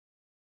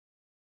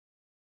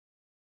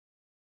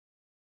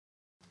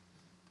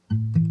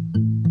Hello.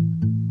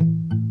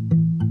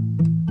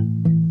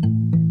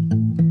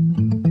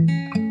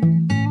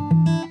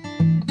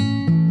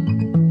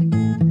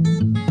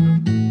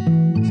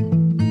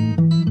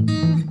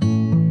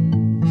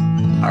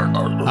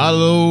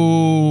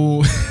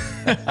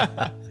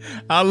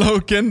 Hello,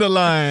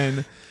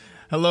 Kinderline.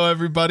 Hello,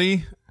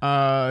 everybody.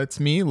 It's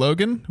me,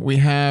 Logan. We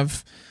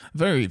have a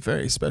very,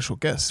 very special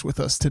guest with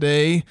us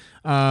today.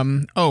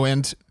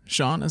 And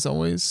Sean, as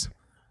always.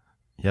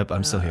 Yep,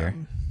 I'm still here.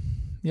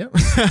 Yep.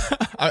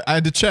 I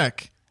had to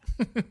check.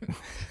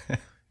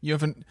 You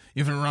haven't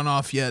run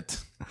off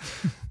yet.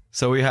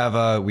 So we have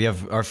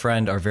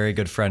our very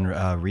good friend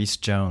Rhys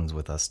Jones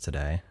with us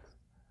today.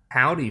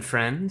 Howdy,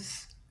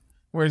 friends.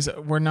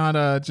 We're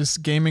not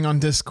just gaming on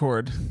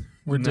Discord.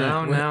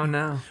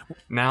 No.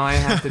 Now I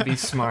have to be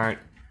smart.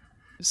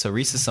 So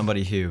Rhys is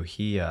somebody who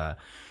he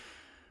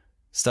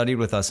studied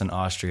with us in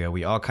Austria.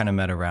 We all kind of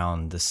met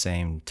around the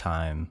same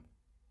time.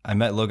 I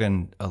met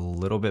Logan a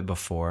little bit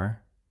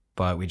before,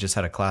 but we just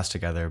had a class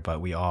together.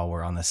 But we all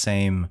were on the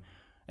same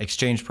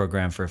exchange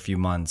program for a few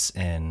months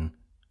in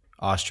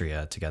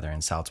Austria together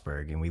in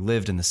Salzburg, and we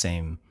lived in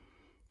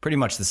pretty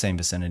much the same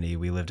vicinity.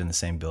 We lived in the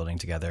same building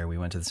together. We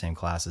went to the same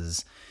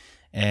classes.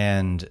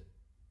 And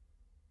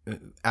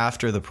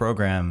after the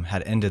program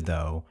had ended,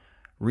 though,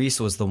 Rhys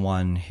was the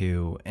one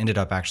who ended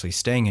up actually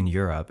staying in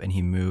Europe, and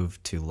he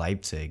moved to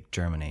Leipzig,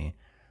 Germany,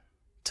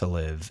 to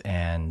live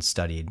and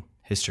studied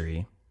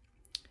history.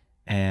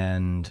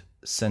 And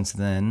since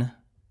then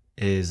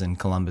is in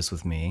Columbus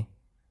with me.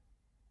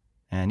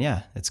 And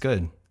yeah, it's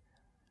good.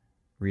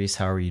 Rhys,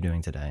 how are you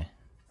doing today?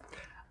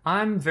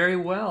 I'm very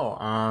well.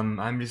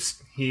 I'm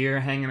just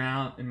here hanging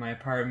out in my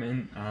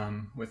apartment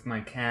with my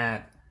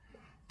cat,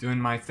 doing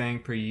my thing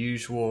per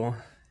usual,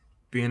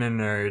 being a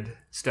nerd,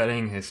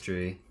 studying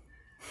history,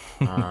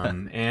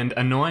 and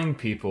annoying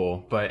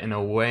people, but in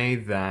a way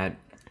that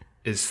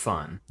is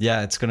fun.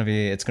 Yeah, it's gonna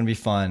be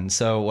fun.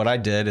 So what I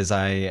did is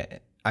I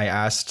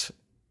asked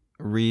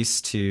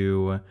Rhys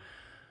to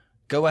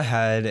go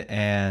ahead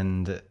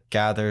and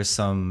gather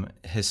some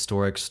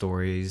historic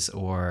stories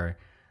or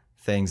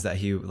things that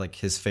he like,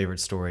 his favorite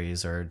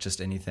stories, or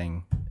just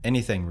anything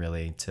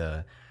really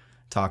to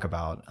talk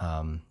about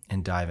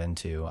and dive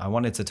into. I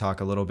wanted to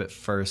talk a little bit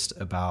first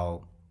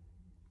about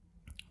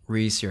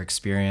Rhys, your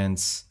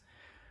experience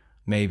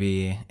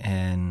maybe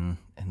in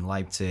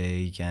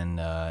Leipzig and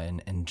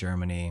in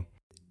Germany,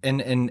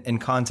 in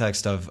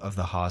context of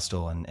the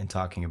hostel and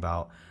talking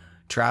about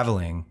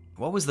traveling.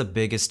 What was the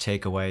biggest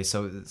takeaway?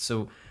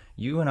 So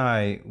you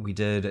and we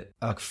did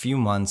a few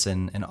months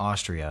in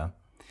Austria,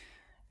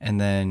 and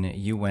then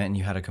you went and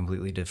you had a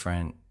completely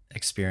different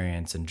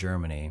experience in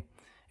Germany.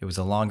 It was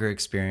a longer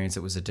experience.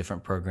 It was a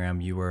different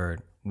program. You were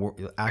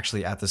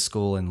actually at the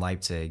school in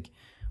Leipzig.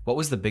 What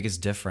was the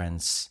biggest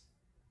difference,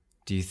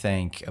 do you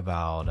think,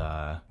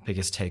 about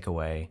biggest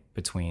takeaway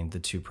between the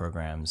two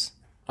programs?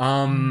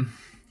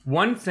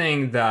 One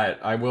thing that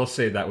I will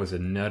say that was a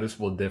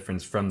noticeable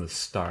difference from the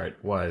start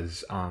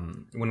was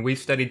when we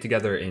studied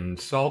together in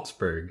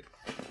Salzburg,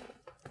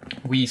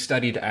 we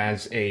studied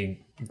as a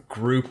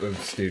group of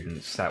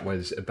students that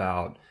was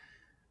about,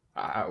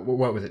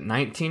 what was it,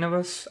 19 of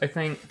us, I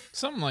think?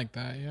 Something like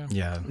that, yeah.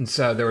 Yeah. And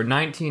so there were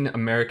 19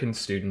 American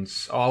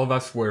students. All of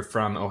us were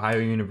from Ohio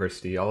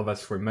University. All of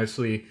us were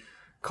mostly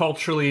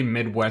culturally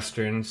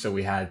Midwestern, so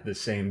we had the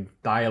same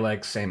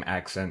dialects, same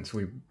accents.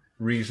 We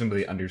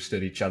reasonably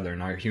understood each other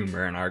and our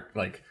humor and our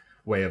like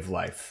way of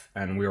life.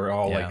 And we were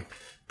all like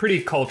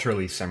pretty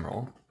culturally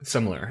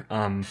similar.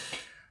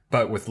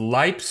 But with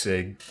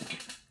Leipzig,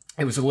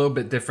 it was a little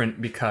bit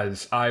different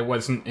because I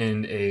wasn't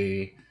in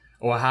a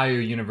Ohio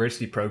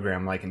University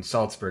program like in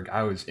Salzburg.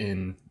 I was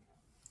in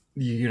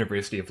the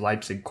University of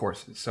Leipzig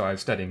courses, so I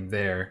was studying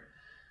there.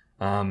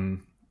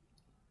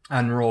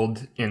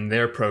 Enrolled in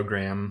their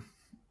program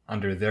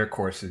under their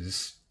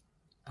courses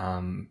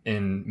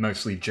in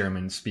mostly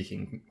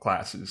German-speaking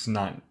classes.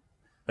 Not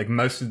like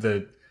most of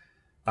the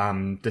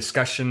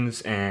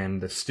discussions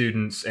and the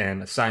students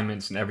and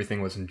assignments and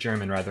everything was in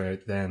German rather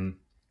than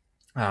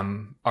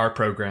our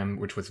program,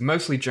 which was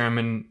mostly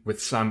German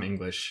with some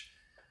English.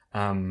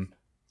 And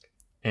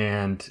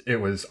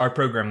our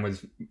program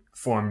was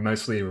formed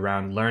mostly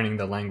around learning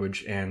the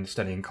language and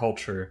studying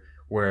culture,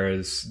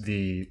 whereas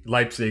the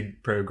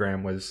Leipzig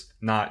program was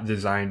not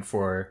designed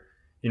for,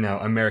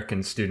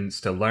 American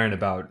students to learn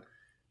about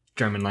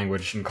German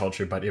language and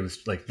culture, but it was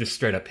like just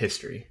straight up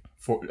history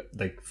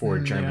for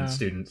German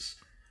students.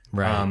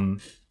 Right.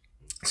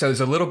 So it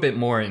was a little bit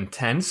more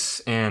intense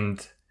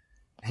and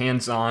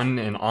hands-on,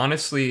 and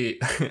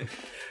honestly,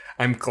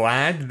 I'm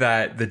glad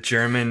that the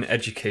German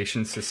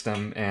education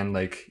system and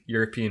like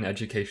European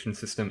education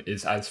system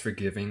is as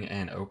forgiving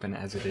and open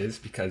as it is,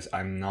 because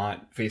I'm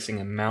not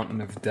facing a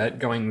mountain of debt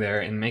going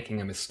there and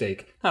making a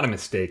mistake. Not a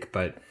mistake,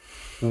 but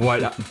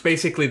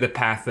basically the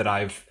path that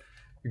I've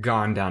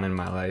gone down in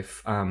my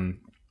life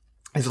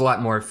is a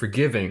lot more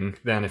forgiving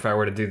than if I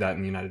were to do that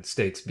in the United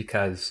States,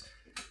 because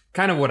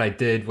kind of what I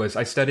did was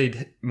I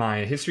studied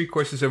my history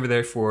courses over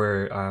there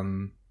for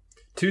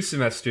 2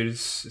 semesters.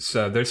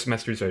 So their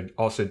semesters are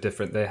also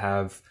different. They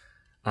have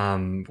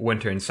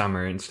winter and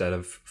summer instead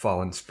of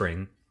fall and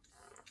spring.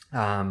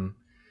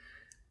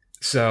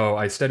 So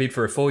I studied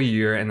for a full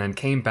year and then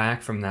came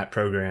back from that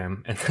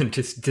program and then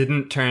just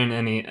didn't turn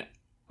any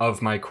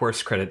of my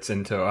course credits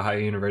into Ohio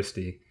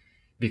University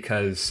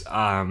because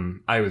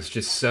I was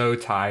just so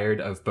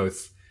tired of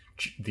both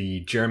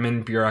the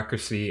German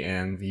bureaucracy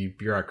and the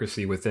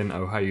bureaucracy within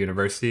Ohio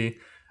University.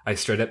 I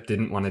straight up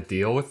didn't want to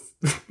deal with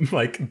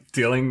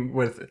dealing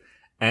with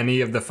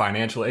any of the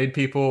financial aid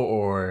people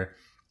or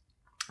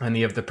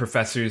any of the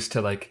professors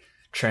to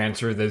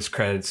transfer those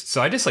credits.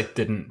 So I just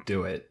didn't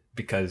do it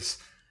because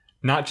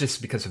not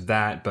just because of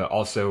that, but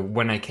also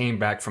when I came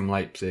back from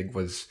Leipzig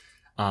was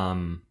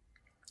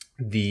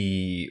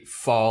the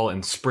fall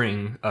and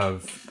spring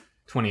of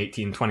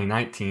 2018,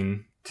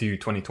 2019 to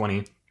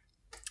 2020.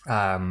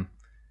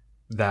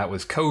 That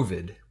was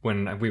COVID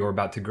when we were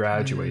about to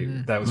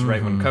graduate. That was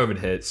right when COVID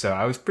hit. So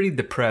I was pretty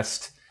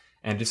depressed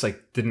and just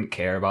didn't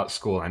care about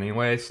school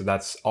anyway. So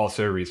that's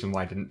also a reason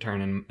why I didn't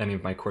turn in any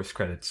of my course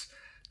credits.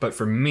 But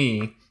for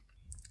me,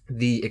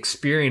 the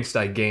experience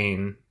I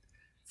gained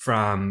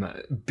from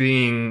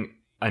being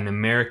an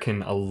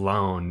American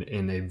alone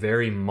in a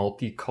very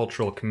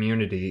multicultural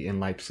community in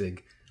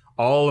Leipzig.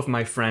 All of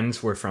my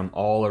friends were from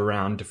all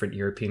around different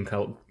European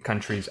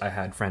countries. I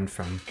had friends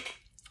from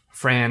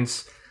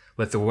France,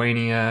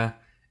 Lithuania,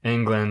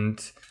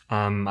 England.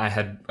 I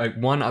had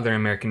one other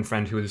American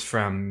friend who was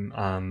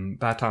from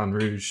Baton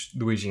Rouge,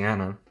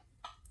 Louisiana.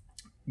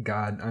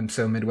 God, I'm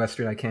so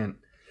Midwestern, I can't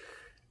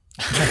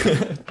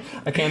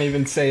I can't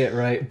even say it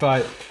right,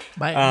 but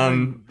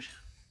Baton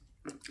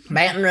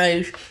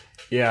Rouge.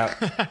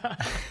 Yeah.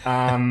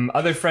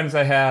 Other friends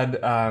I had,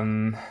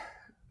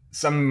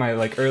 some of my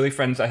early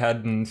friends I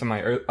had in some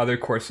of my other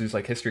courses,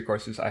 history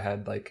courses, I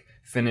had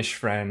Finnish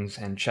friends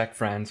and Czech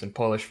friends and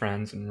Polish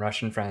friends and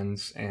Russian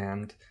friends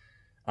and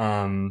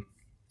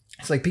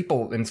it's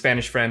people and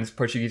Spanish friends,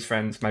 Portuguese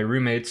friends. My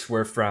roommates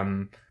were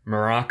from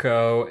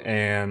Morocco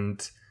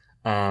and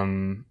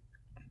one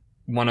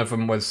of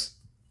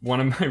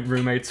my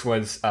roommates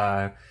was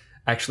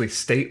actually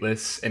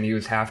stateless, and he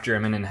was half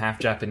German and half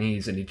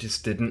Japanese, and he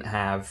just didn't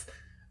have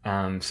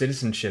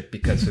citizenship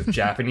because of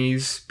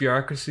Japanese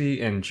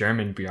bureaucracy and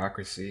German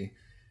bureaucracy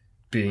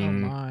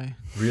being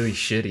really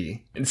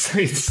shitty. And so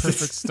he's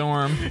perfect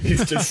storm.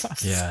 He's just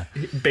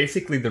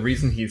basically the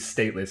reason he's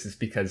stateless is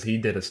because he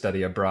did a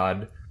study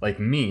abroad like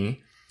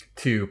me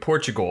to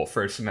Portugal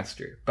for a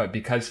semester, but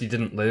because he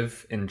didn't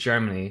live in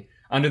Germany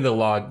under the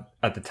law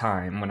at the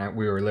time when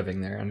we were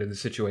living there, under the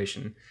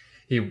situation,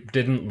 he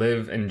didn't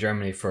live in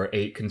Germany for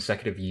 8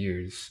 consecutive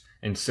years.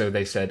 And so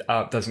they said,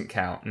 oh, it doesn't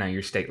count. Now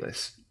you're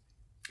stateless.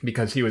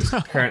 Because he was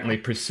currently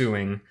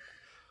pursuing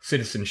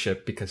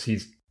citizenship because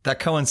That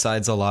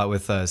coincides a lot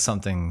with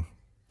something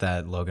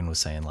that Logan was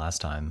saying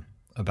last time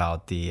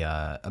about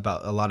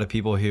about a lot of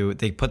people who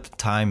they put the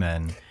time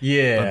in.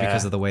 Yeah. But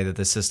because of the way that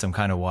the system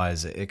kind of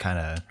was,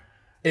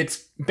 It's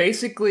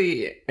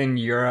basically in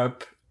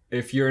Europe,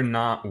 if you're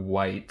not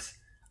white,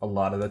 a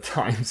lot of the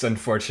times,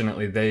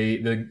 unfortunately,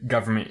 the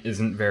government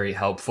isn't very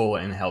helpful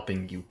in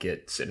helping you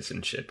get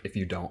citizenship if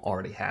you don't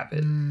already have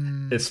it.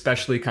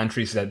 Especially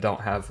countries that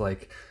don't have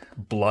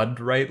blood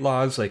right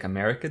laws like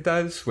America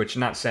does, which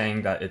not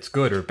saying that it's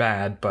good or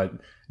bad, but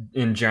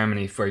in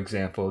Germany, for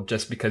example,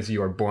 just because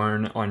you are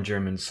born on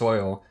German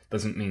soil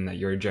doesn't mean that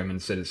you're a German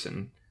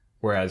citizen.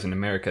 Whereas in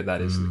America,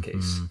 that is the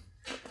case.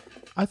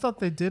 I thought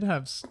they did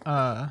have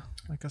a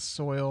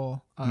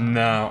soil.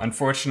 No,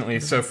 unfortunately.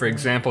 So, for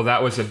example,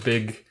 that was a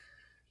big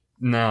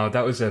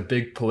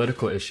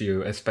political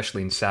issue,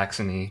 especially in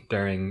Saxony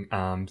during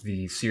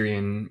the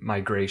Syrian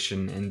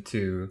migration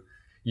into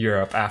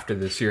Europe after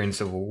the Syrian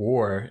civil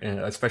war, and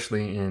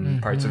especially in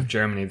parts of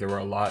Germany. There were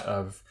a lot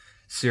of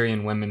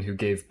Syrian women who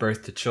gave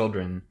birth to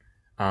children.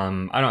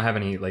 I don't have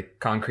any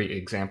concrete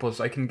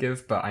examples I can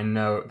give, but I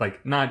know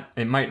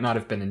it might not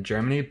have been in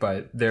Germany,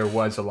 but there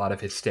was a lot of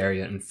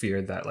hysteria and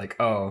fear that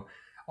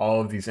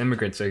all of these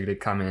immigrants are going to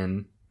come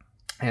in,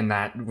 and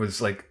that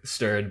was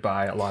stirred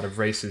by a lot of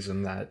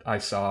racism that I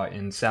saw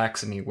in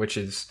Saxony, which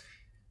is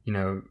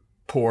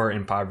poor,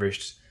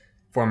 impoverished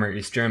former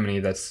East Germany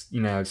that's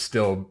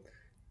still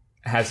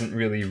hasn't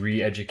really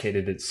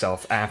re-educated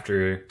itself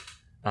after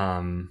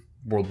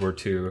World War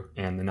II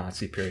and the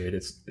Nazi period.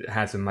 It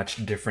has a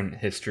much different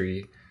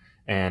history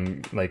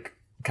and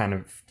kind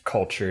of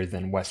culture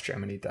than West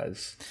Germany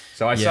does.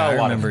 So I saw a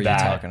lot of that. I remember you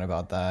talking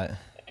about that.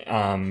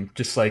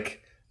 Just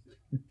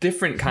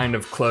different kind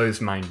of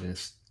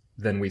closed-mindedness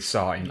than we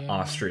saw in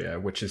Austria,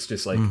 which is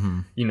just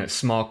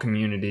small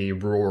community,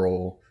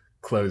 rural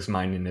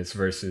closed-mindedness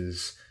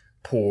versus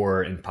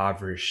poor,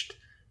 impoverished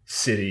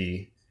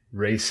city,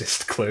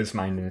 racist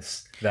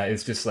closed-mindedness. That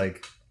is just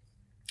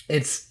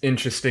it's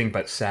interesting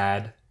but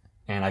sad,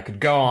 and I could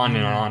go on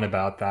and on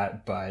about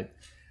that, but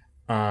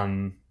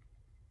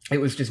it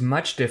was just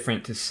much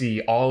different to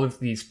see all of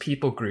these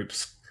people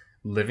groups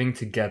living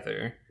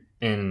together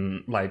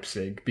in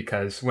Leipzig,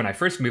 because when I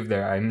first moved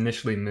there, I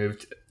initially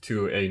moved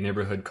to a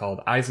neighborhood called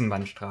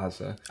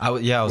Eisenbahnstraße. I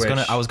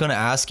was gonna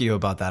ask you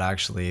about that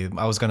actually.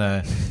 I was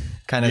gonna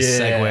kind of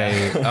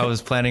segue. I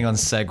was planning on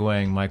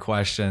segueing my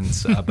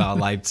questions about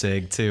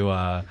Leipzig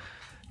to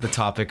the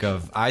topic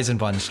of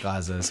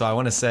Eisenbahnstraße. So I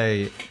want to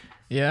say,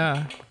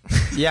 Yeah.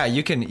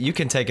 you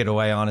can take it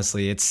away.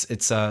 Honestly,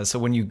 it's so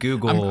when you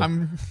Google,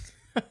 I'm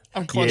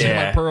clutching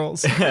my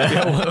pearls.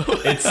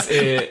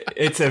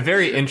 It's a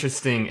very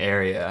interesting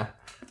area.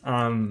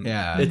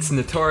 It's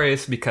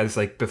notorious because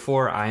like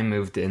before I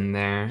moved in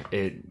there,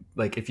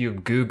 if you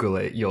Google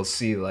it, you'll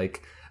see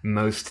like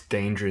most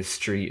dangerous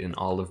street in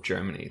all of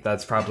Germany.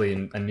 That's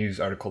probably a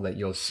news article that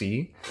you'll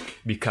see,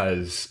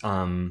 because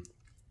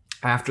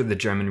after the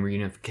German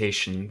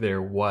reunification,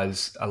 there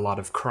was a lot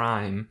of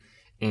crime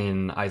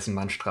in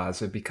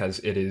Eisenbahnstraße because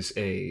it is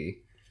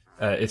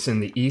it's in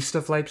the east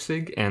of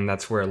Leipzig, and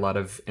that's where a lot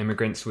of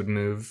immigrants would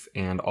move,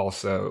 and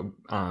also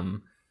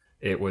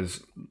it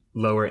was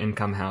lower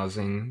income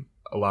housing.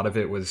 A lot of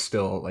it was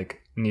still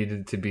like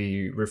needed to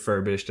be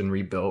refurbished and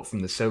rebuilt from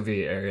the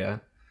Soviet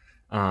era,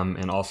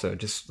 and also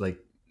just like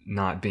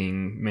not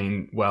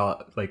being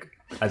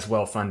as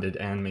well funded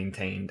and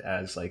maintained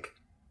as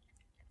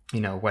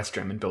West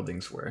German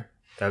buildings were.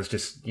 That was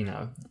just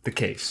the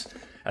case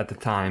at the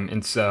time,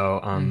 and so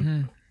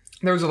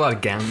there was a lot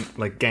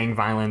of gang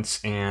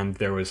violence, and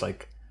there was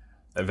like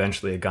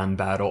eventually a gun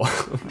battle,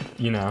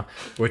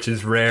 which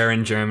is rare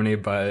in Germany,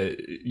 but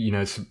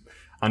it's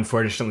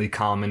unfortunately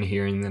common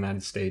here in the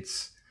United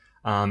States.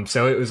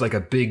 So it was like a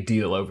big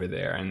deal over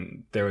there,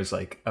 and there was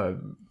like a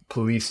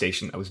police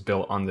station that was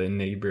built on the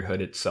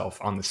neighborhood itself,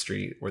 on the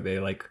street, where they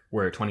like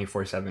were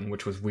 24/7,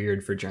 which was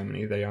weird for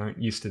Germany. They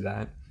aren't used to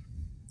that.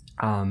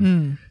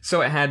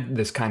 So it had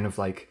this kind of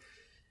like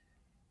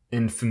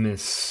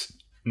infamous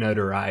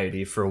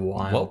notoriety for a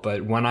while.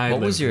 But when I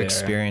lived what was your there,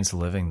 experience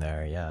living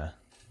there? Yeah,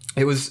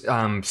 it was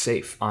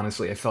safe.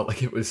 Honestly, I felt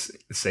like it was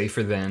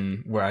safer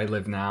than where I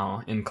live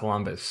now in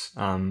Columbus.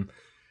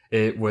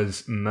 It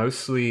was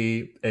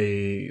mostly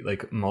a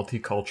like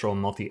multicultural,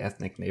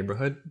 multi-ethnic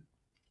neighborhood.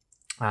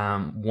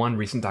 One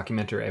recent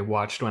documentary I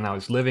watched when I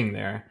was living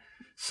there,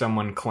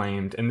 someone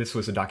claimed, and this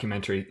was a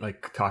documentary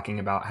like talking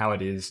about how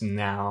it is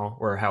now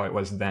or how it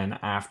was then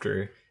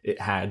after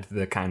it had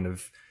the kind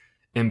of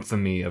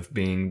infamy of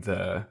being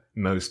the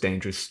most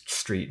dangerous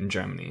street in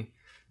Germany,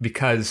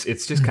 because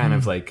it's just kind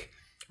of like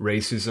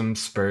racism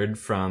spurred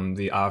from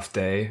the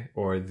AfD,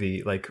 or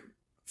the like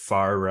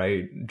far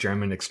right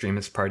German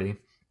extremist party,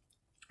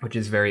 which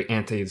is very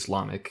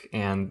anti-Islamic.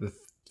 And the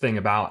thing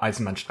about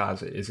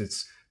Eisenbahnstraße is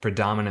it's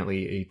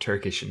predominantly a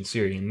Turkish and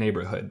Syrian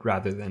neighborhood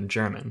rather than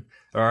German.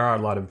 There are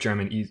a lot of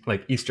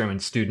East German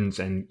students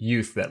and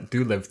youth that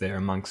do live there,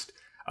 amongst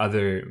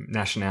other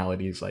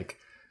nationalities. Like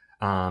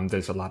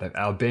there's a lot of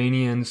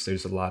Albanians,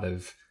 there's a lot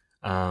of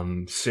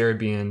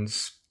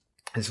Serbians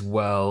as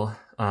well.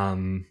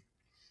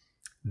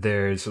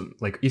 There's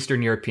like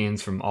Eastern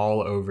Europeans from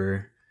all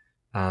over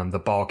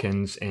the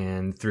Balkans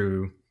and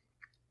through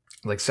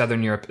like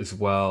Southern Europe as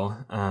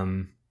well.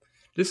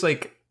 Just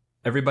like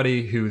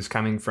everybody who's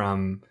coming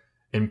from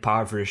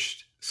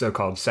impoverished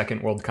so-called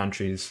second world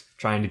countries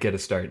trying to get a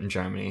start in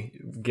Germany,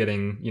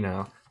 getting,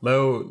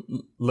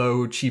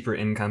 low, cheaper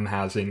income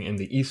housing in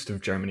the east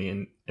of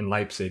Germany in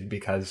Leipzig,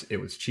 because it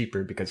was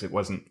cheaper, because it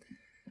wasn't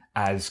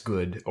as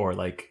good or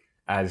like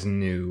as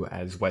new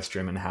as West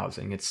German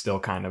housing. It's still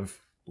kind of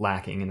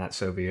lacking in that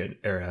Soviet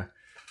era.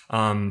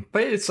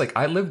 But it's like,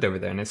 I lived over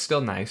there and it's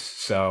still nice.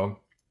 So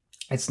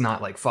it's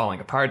not like falling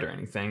apart or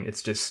anything.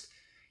 It's just,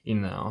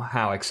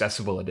 how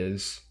accessible it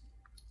is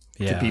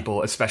to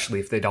people, especially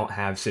if they don't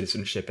have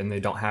citizenship and they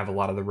don't have a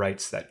lot of the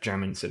rights that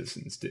German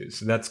citizens do.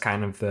 So that's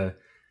kind of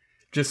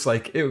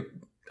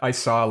I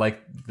saw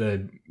like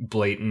the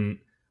blatant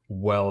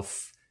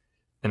wealth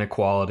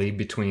inequality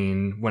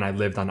between when I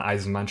lived on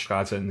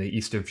Eisenbahnstraße in the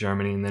east of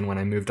Germany, and then when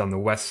I moved on the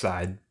west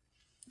side,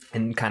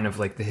 and kind of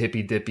like the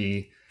hippy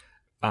dippy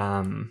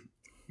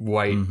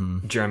white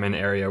German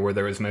area where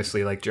there was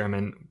mostly like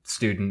German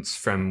students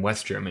from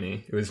West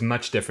Germany. It was a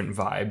much different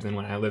vibe than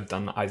when I lived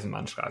on the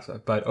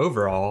Eisenbahnstraße. But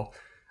overall,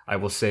 I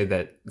will say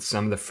that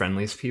some of the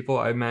friendliest people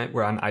I met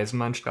were on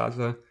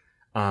Eisenbahnstraße.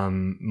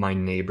 My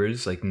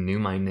neighbors like knew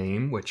my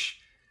name, which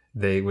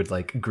they would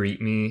like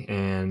greet me,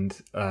 and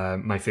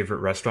my favorite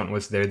restaurant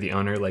was there. The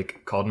owner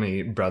like called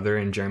me brother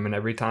in German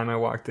every time I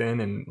walked in,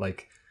 and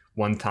like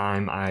one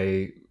time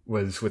I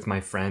was with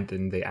my friend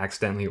and they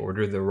accidentally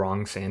ordered the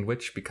wrong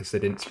sandwich because they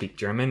didn't speak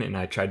German, and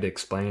I tried to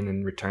explain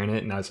and return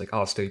it, and I was like,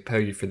 I'll still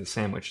pay you for the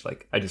sandwich,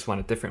 like I just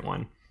want a different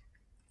one.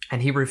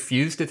 And he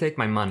refused to take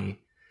my money,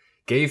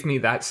 gave me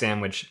that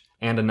sandwich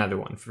and another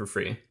one for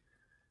free.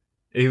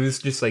 It was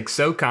just like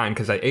so kind,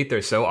 because I ate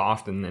there so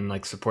often and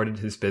like supported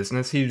his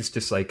business. He was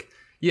just like,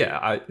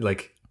 yeah,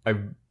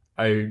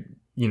 I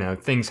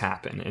things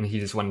happen, and he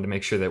just wanted to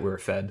make sure that we were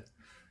fed.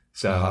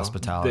 So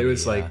hospitality, it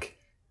was like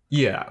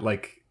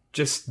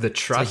just the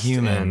trust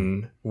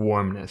and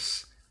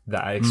warmness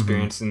that I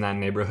experienced in that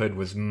neighborhood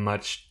was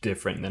much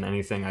different than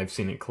anything I've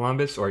seen in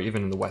Columbus or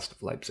even in the west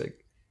of Leipzig.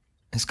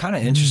 It's kind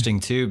of interesting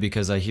too,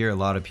 because I hear a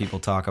lot of people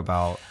talk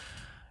about,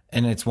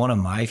 and it's one of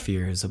my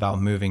fears about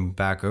moving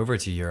back over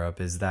to Europe,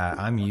 is that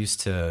I'm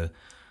used to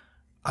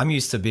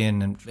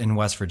being in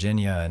West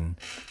Virginia, and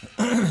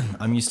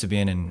I'm used to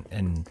being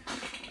in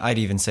I'd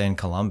even say in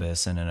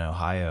Columbus and in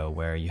Ohio,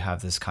 where you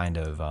have this kind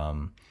of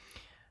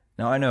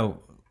now I know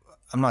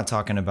I'm not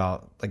talking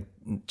about like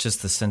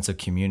just the sense of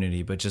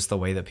community, but just the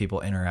way that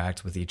people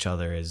interact with each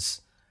other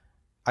is,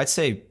 I'd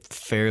say,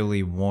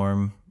 fairly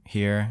warm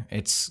here.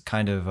 It's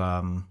kind of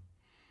I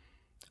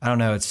don't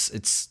know,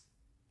 it's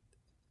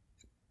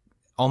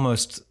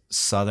almost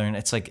southern.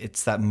 It's like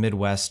it's that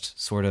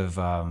Midwest sort of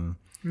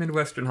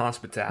Midwestern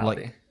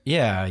hospitality. like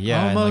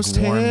yeah, Almost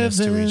and like warmness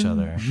to heaven. each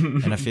other.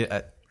 And I feel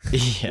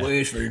yeah,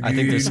 I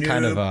think there's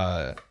kind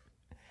of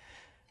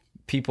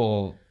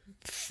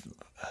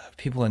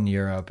people in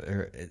Europe,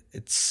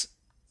 it's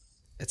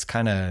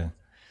kind of,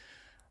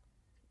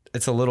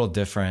 it's a little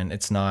different.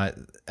 It's not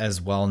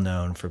as well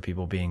known for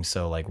people being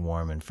so like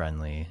warm and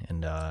friendly,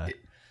 and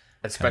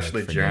Especially kind of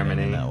forgiving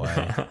Germany. in that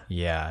way.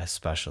 Yeah,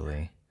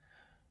 especially.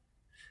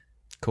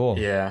 Cool.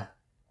 Yeah.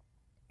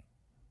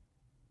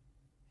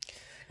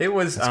 It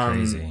was That's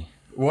crazy.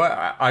 What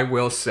I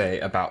will say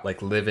about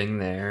like living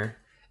there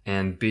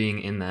and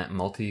being in that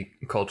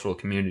multicultural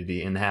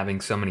community and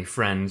having so many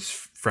friends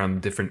from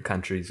different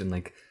countries and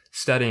like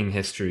studying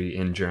history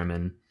in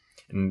German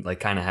and like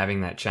kind of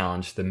having that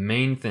challenge. The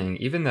main thing,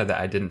 even though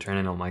that I didn't turn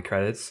in all my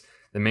credits,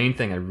 the main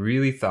thing I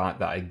really thought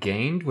that I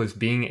gained was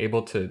being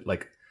able to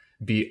like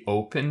be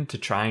open to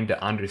trying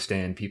to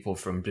understand people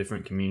from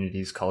different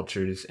communities,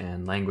 cultures,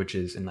 and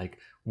languages, and like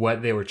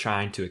what they were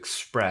trying to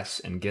express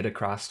and get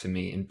across to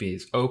me, and be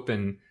as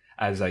open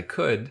as I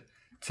could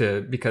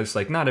to, because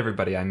like not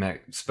everybody I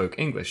met spoke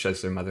English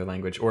as their mother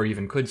language or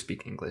even could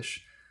speak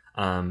English.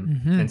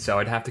 And so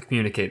I'd have to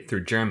communicate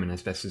through German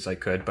as best as I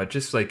could, but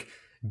just like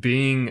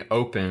being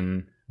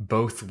open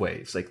both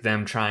ways, like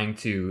them trying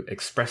to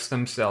express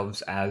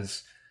themselves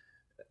as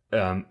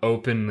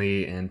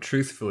openly and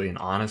truthfully and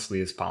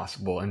honestly as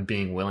possible, and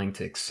being willing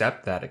to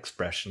accept that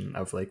expression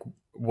of like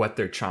what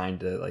they're trying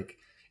to like,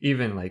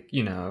 even like,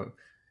 you know,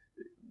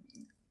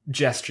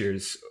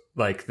 gestures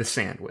like the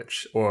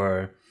sandwich,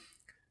 or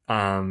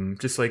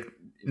just like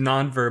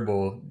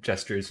nonverbal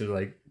gestures, or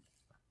like,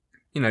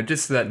 you know,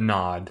 just that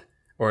nod,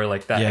 or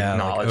like that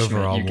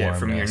acknowledgement like you get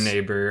from your warmness.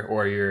 neighbor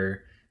or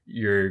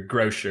your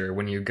grocer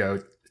when you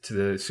go to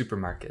the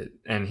supermarket,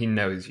 and he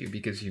knows you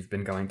because you've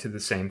been going to the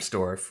same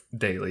store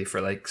daily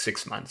for like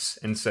 6 months,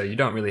 and so you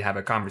don't really have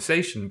a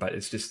conversation, but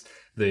it's just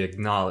the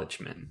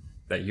acknowledgement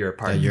that you're a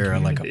part That of the you're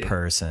like community. a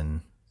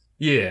person.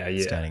 Yeah.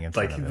 standing in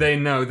front Like of it. they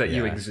know that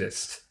you Yeah.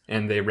 exist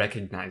and they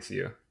recognize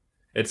you.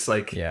 It's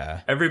like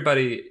Yeah.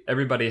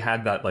 everybody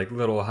had that like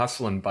little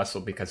hustle and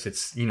bustle, because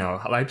it's, you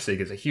know,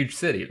 Leipzig is a huge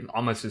city,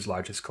 almost as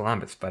large as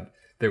Columbus, but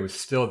there was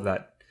still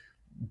that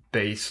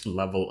base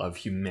level of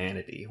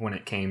humanity when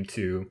it came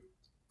to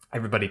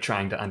everybody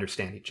trying to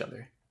understand each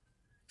other.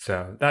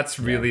 So that's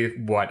really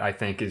what I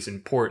think is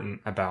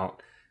important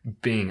about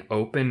being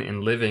open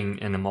and living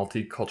in a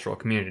multicultural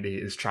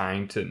community, is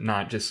trying to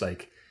not just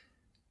like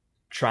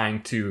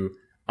trying to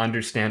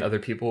understand other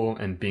people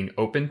and being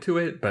open to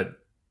it, but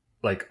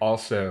like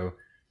also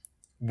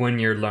when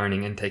you're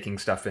learning and taking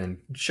stuff in,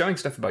 showing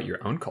stuff about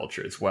your own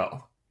culture as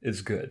well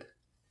is good.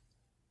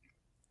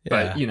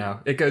 But, you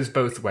know, it goes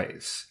both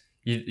ways.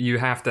 You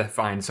have to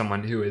find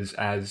someone who is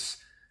as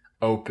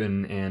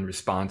open and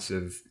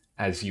responsive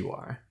as you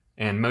are.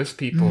 And most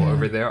people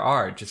over there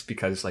are, just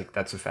because like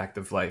that's a fact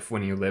of life.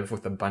 When you live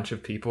with a bunch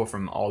of people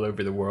from all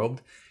over the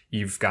world,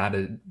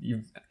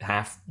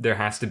 there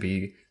has to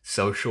be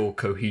social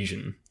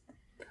cohesion.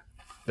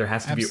 There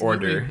has to be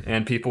order,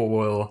 and people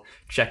will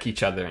check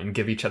each other and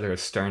give each other a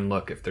stern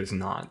look if there's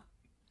not.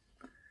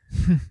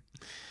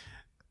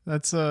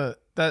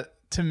 That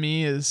to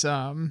me is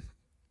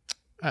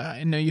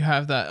I know you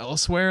have that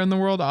elsewhere in the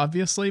world,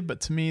 obviously,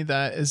 but to me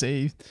that is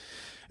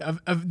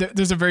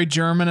there's a very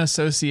German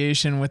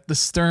association with the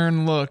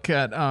stern look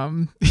at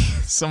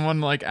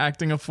someone like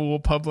acting a fool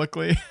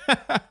publicly.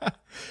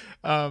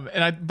 But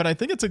I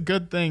think it's a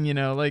good thing, you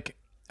know, like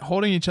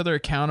holding each other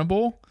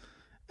accountable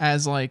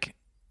as like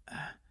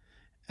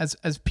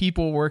as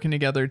people working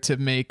together to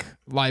make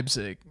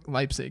Leipzig,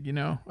 you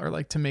know, or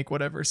like to make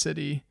whatever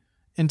city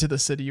into the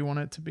city you want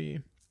it to be.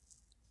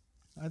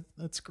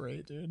 That's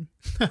great, dude.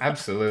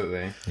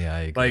 Absolutely. Yeah, I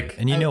agree. Like,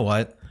 and you know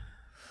what?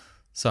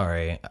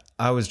 Sorry,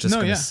 I was just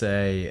going to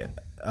say,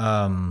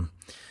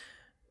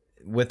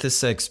 with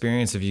this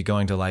experience of you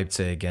going to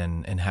Leipzig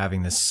and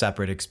having this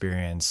separate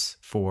experience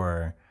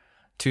for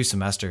 2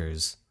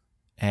 semesters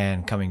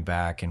and coming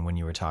back, and when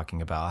you were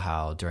talking about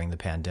how during the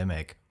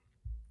pandemic,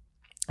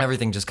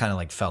 everything just kind of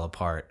like fell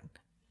apart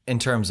in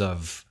terms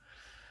of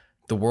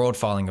the world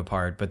falling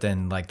apart, but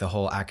then like the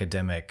whole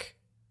academic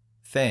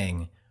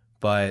thing.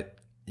 But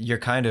you're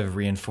kind of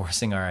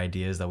reinforcing our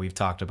ideas that we've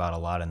talked about a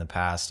lot in the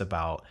past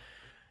about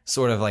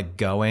sort of like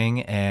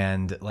going,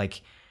 and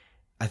like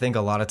I think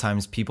a lot of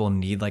times people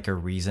need like a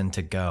reason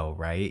to go,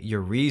 right? Your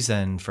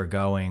reason for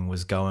going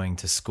was going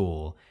to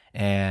school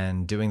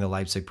and doing the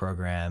Leipzig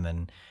program,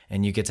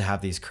 and you get to have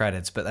these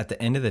credits. But at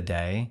the end of the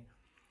day,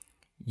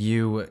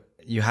 you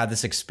had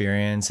this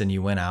experience, and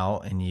you went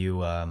out, and you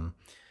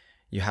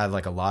had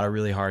like a lot of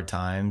really hard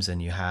times,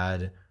 and you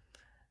had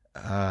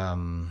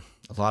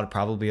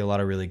probably a lot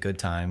of really good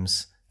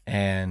times.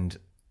 And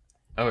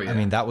I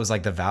mean, that was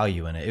like the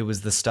value in it. It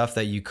was the stuff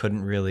that you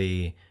couldn't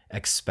really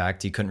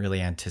expect, you couldn't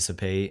really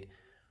anticipate.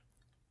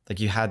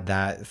 Like you had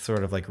that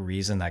sort of like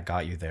reason that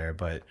got you there,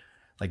 but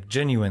like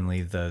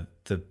genuinely the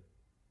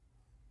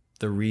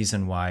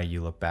reason why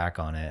you look back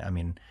on it, I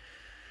mean,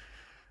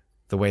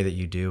 the way that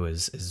you do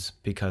is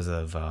because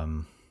of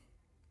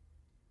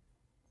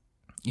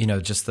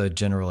just the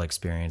general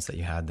experience that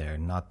you had there,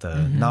 not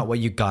what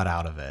you got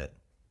out of it,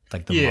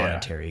 like the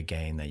monetary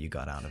gain that you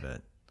got out of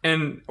it.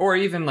 And or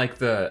even like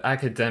the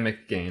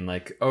academic gain,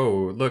 like,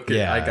 oh, look,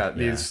 I got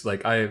these,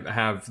 like I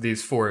have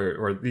these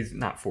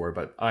not four,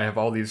 but I have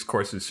all these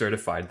courses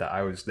certified that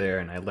I was there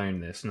and I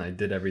learned this and I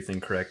did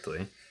everything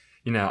correctly.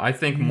 I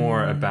think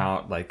more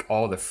about like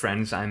all the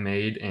friends I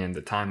made and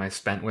the time I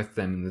spent with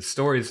them and the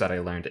stories that I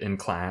learned in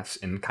class,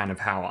 and kind of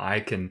how I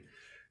can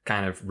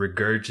kind of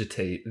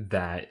regurgitate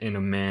that in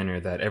a manner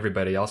that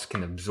everybody else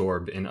can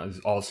absorb and is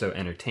also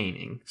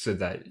entertaining, so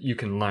that you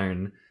can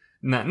learn,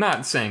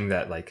 not saying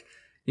that like,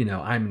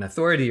 I'm an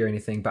authority or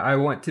anything, but I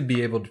want to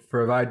be able to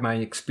provide my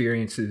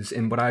experiences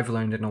and what I've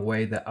learned in a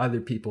way that other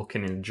people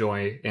can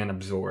enjoy and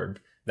absorb,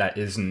 that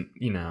isn't,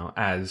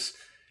 as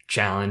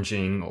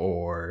challenging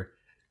or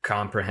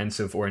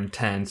comprehensive or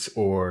intense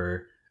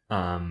or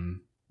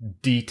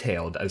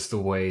detailed as the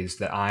ways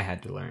that I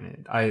had to learn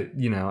it.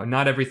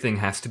 Not everything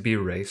has to be a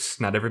race.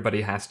 Not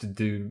everybody has to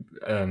do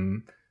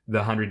the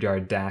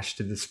 100-yard dash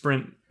to the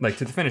sprint, like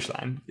to the finish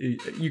line.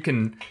 You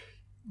can...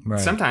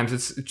 Right. Sometimes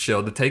it's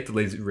chill to take the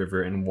lazy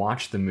river and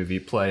watch the movie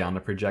play on the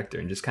projector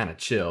and just kind of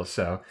chill.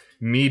 So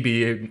me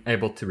being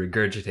able to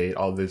regurgitate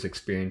all those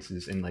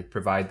experiences and like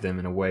provide them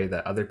in a way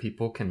that other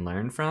people can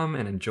learn from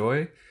and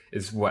enjoy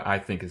is what I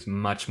think is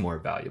much more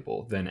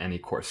valuable than any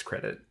course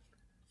credit.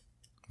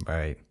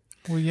 Right.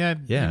 Well, you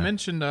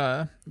mentioned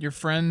your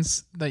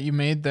friends that you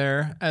made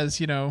there as,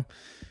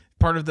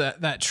 part of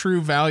that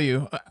true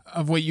value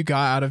of what you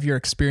got out of your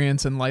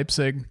experience in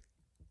Leipzig.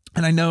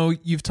 And I know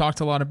you've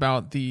talked a lot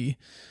about the,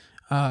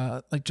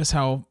 like just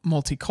how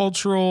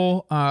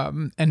multicultural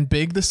and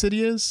big the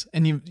city is.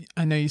 And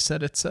I know you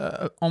said it's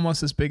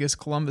almost as big as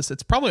Columbus.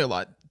 It's probably a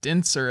lot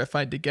denser, if I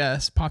had to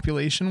guess,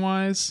 population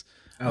wise.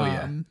 Oh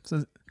yeah.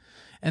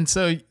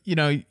 So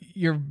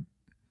you're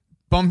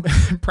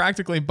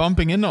practically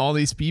bumping into all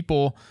these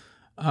people.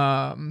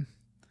 I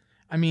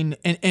mean,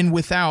 and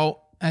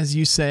without, as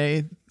you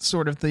say,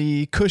 sort of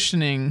the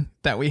cushioning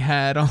that we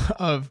had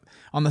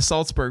on the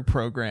Salzburg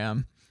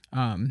program.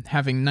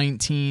 Having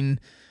 19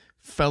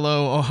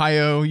 fellow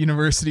Ohio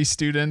University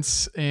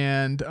students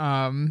and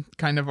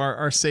kind of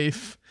our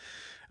safe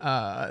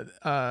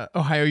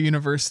Ohio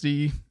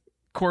University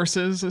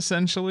courses,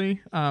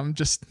 essentially,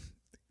 just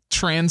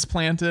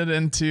transplanted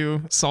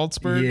into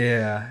Salzburg.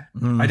 Yeah,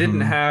 mm-hmm. I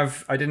didn't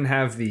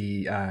have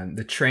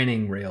the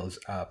training rails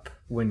up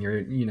when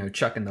you're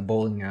chucking the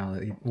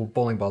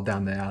bowling ball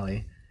down the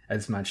alley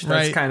as much.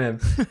 That's right. Kind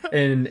of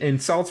in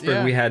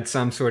Salzburg we had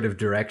some sort of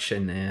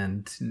direction,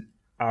 and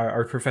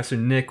our professor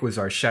Nick was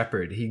our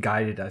shepherd. He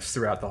guided us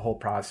throughout the whole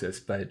process.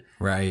 But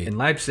in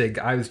Leipzig,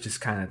 I was just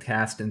kind of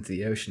cast into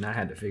the ocean. I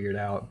had to figure it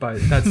out.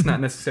 But that's not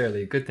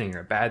necessarily a good thing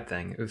or a bad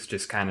thing. It was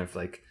just kind of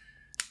like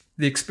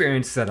the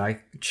experience that I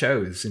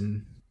chose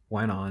and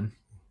went on.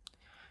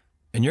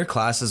 And your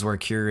classes were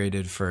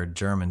curated for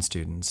German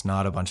students,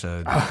 not a bunch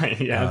of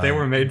they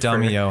were made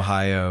dummy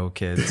Ohio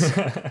kids.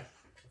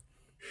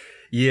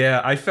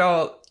 Yeah, I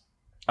felt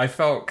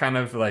kind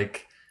of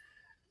like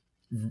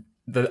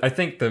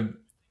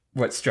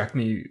what struck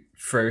me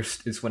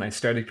first is when I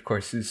started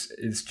courses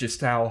is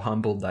just how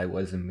humbled I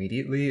was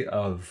immediately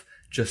of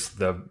just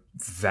the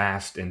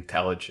vast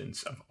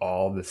intelligence of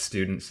all the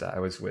students that I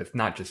was with,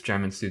 not just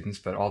German students,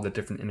 but all the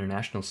different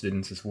international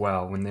students as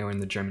well when they were in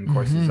the German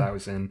courses I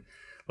was in.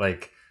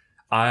 Like,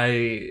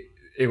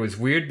 it was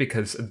weird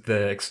because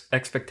the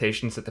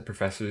expectations that the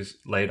professors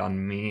laid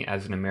on me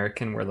as an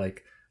American were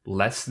like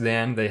less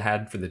than they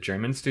had for the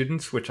German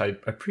students, which I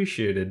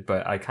appreciated,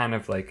 but I kind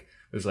of like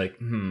was like,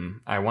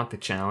 I want the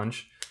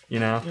challenge,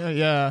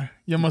 Yeah.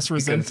 You almost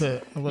resent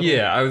it a little.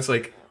 Yeah, I was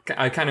like,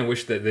 I kind of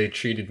wish that they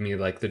treated me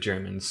like the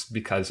Germans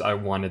because I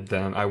wanted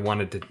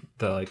to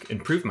like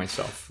improve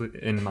myself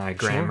in my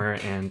grammar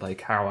and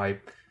like how I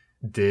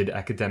did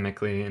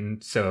academically.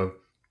 And so,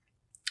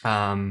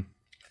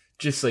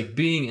 just like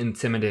being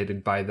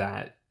intimidated by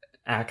that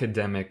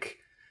academic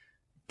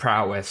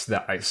prowess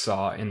that I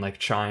saw and like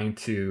trying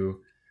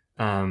to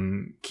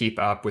keep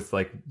up with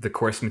like the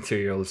course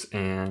materials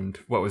and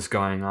what was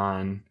going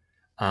on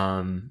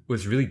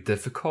was really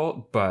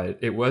difficult, but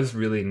it was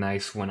really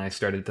nice when I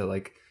started to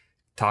like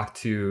talk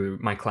to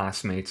my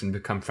classmates and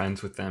become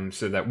friends with them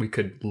so that we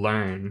could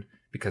learn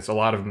because a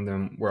lot of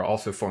them were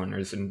also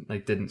foreigners and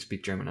like didn't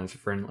speak German as a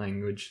foreign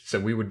language. So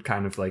we would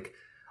kind of like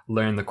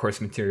learn the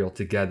course material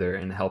together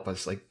and help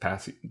us like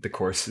pass the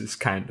courses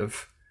kind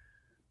of.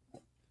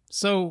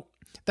 So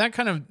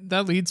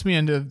that leads me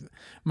into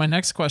my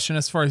next question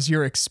as far as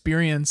your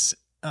experience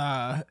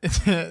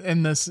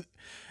in the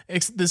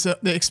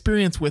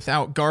experience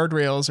without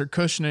guardrails or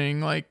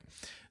cushioning. Like,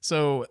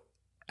 so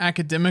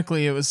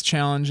academically it was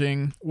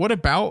challenging. What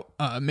about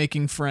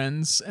making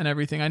friends and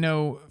everything? I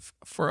know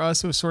for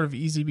us it was sort of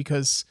easy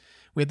because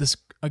we had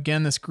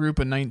this group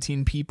of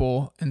 19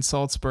 people in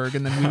Salzburg,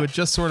 and then we would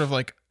just sort of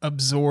like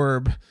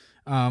absorb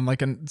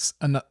like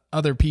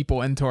other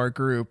people into our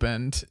group,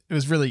 and it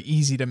was really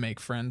easy to make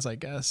friends, I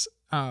guess.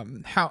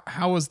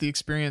 How was the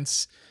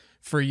experience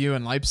for you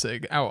in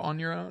Leipzig out on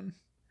your own?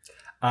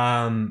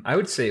 I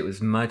would say it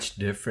was much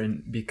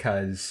different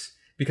because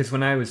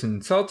when I was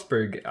in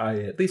Salzburg, I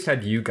at least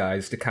had you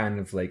guys to kind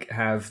of like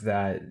have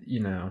that,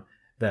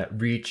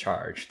 that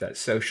recharge, that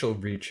social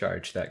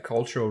recharge, that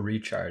cultural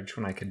recharge,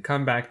 when I could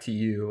come back to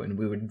you and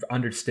we would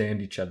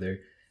understand each other,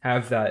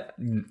 have that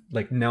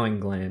like knowing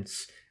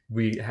glance.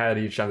 We had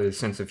each other's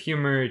sense of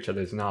humor, each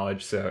other's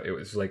knowledge. So it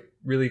was like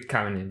really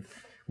kind of,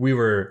 we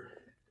were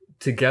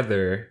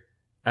together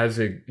as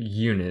a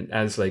unit,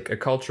 as like a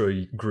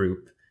cultural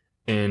group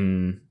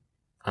in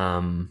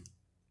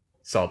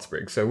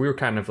Salzburg. So we were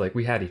kind of like,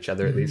 we had each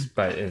other at least,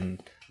 but in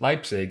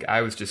Leipzig,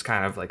 I was just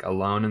kind of like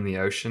alone in the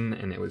ocean,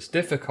 and it was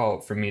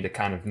difficult for me to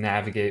kind of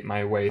navigate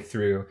my way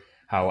through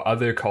how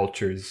other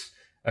cultures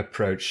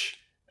approach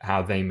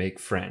how they make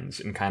friends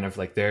and kind of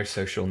like their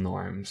social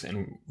norms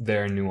and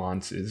their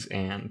nuances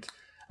and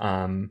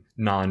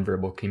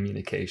nonverbal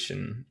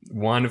communication.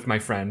 One of my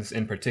friends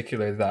in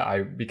particular that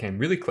I became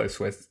really close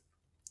with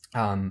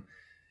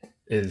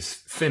is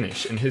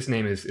Finnish, and his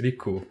name is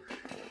Riku.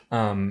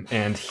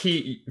 And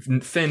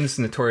Finns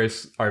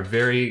notorious are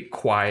very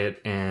quiet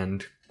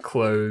and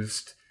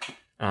closed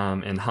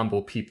and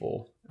humble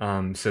people.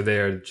 So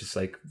they're just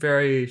like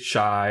very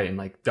shy and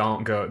like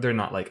they're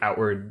not like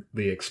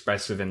outwardly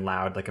expressive and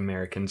loud like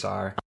Americans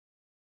are.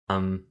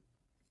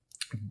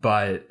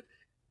 But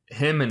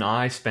him and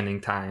I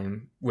spending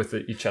time with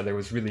each other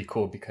was really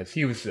cool because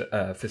he was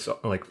a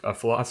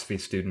philosophy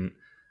student.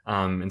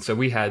 And so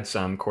we had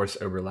some course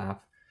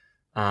overlap.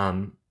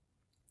 And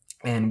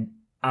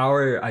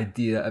our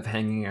idea of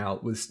hanging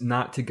out was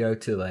not to go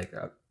to like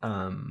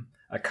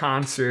a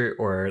concert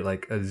or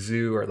like a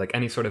zoo or like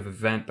any sort of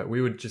event, but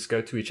we would just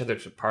go to each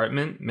other's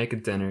apartment, make a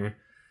dinner,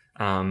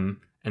 and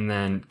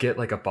then get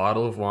like a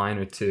bottle of wine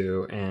or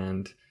two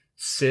and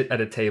sit at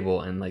a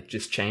table and like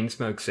just chain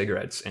smoke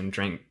cigarettes and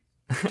drink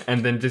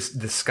and then just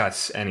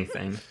discuss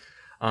anything.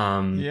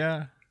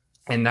 Yeah.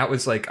 And that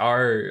was like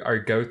our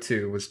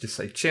go-to was just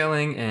like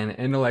chilling and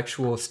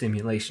intellectual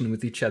stimulation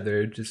with each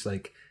other, just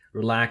like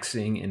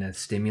relaxing in a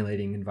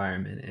stimulating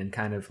environment and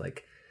kind of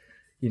like,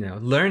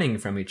 learning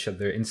from each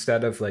other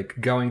instead of like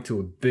going to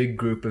a big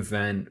group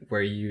event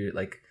where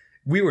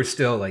we were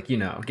still like,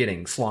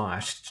 getting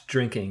sloshed,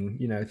 drinking,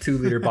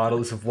 2-liter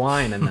bottles of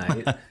wine a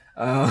night.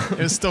 It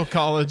was still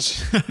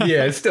college.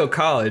 Yeah, it's still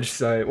college.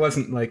 So it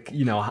wasn't like,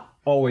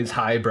 always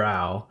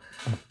highbrow,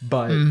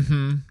 but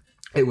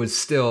it was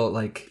still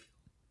like,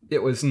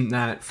 it wasn't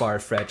that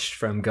far-fetched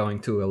from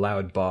going to a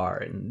loud bar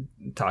and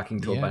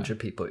talking to a bunch of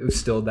people. It was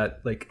still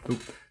that like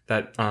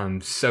that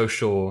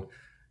social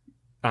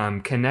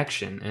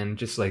connection and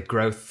just like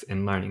growth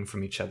and learning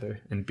from each other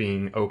and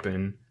being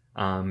open,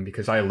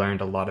 because I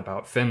learned a lot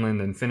about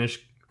Finland and Finnish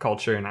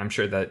culture, and I'm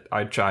sure that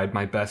I tried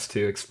my best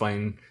to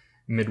explain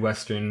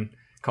Midwestern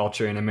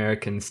culture and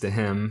Americans to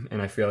him, and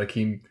I feel like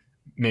he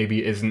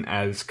maybe isn't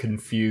as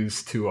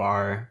confused to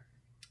our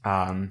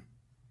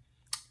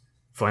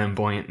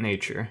flamboyant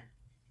nature.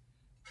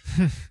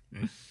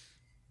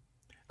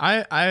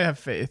 I have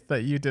faith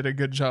that you did a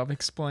good job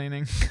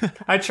explaining.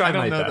 I tried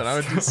my best. I don't know that I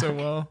would do so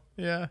well.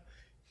 Yeah.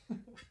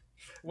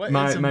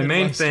 My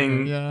main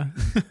thing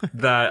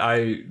that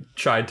I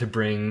tried to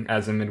bring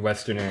as a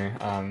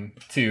Midwesterner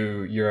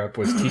to Europe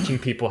was teaching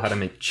people how to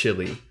make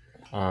chili.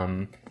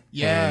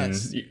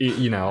 Yes.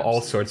 And,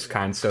 all sorts of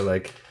kinds. So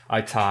like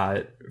I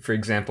taught, for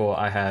example,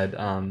 I had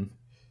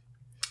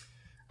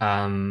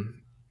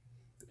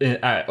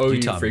at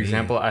OU, for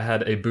example, I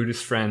had a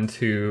Buddhist friend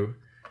who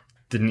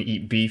didn't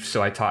eat beef,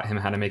 so I taught him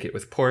how to make it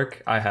with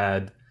pork. I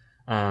had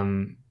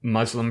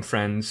Muslim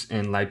friends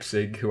in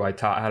Leipzig who I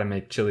taught how to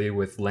make chili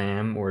with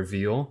lamb or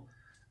veal.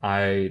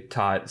 I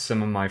taught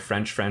some of my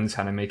French friends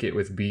how to make it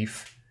with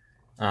beef.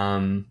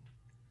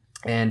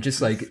 And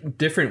just like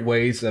different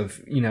ways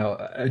of,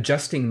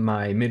 adjusting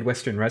my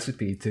Midwestern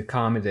recipe to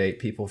accommodate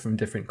people from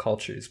different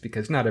cultures,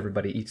 because not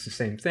everybody eats the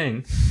same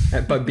thing,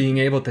 but being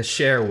able to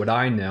share what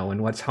I know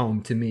and what's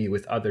home to me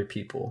with other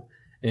people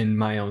in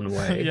my own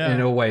way, in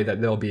a way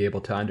that they'll be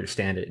able to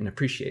understand it and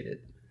appreciate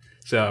it.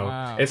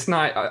 So It's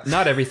not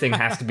everything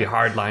has to be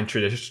hardline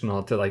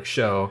traditional to like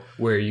show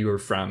where you are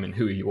from and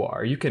who you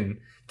are. You can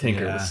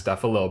tinker with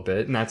stuff a little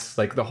bit, and that's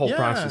like the whole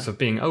process of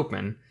being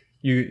open.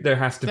 There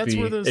has to be,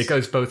 it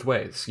goes both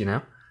ways,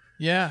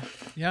 Yeah.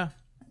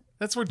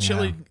 That's where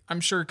chili, I'm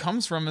sure,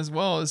 comes from as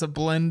well, is a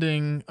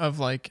blending of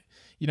like,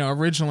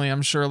 originally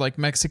I'm sure like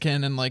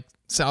Mexican and like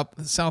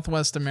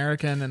Southwest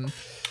American and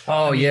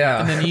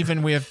and then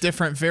even we have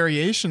different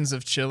variations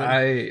of chili.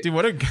 I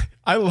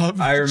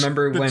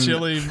remember when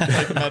chili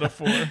like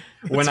metaphor.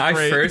 When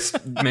I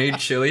first made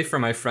chili for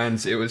my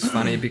friends, it was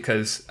funny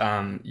because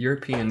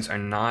Europeans are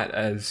not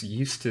as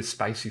used to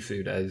spicy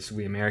food as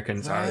we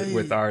Americans are,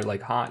 with our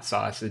like hot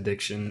sauce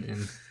addiction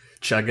and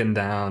chugging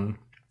down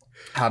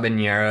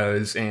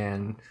habaneros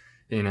and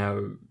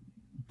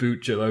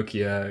boot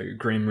jolokia,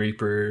 Grim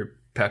Reaper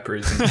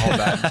peppers and all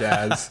that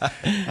jazz.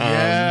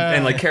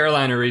 And like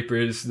Carolina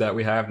Reapers that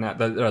we have now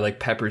that are like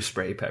pepper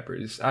spray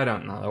peppers. I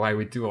don't know why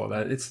we do all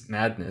that. It's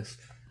madness.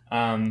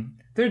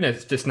 They're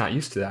just not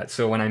used to that.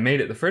 So when I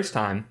made it the first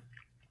time,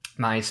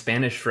 my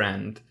Spanish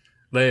friend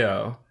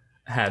Leo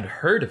had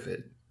heard of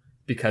it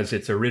because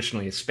it's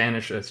originally a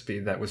Spanish recipe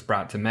that was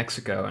brought to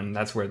Mexico, and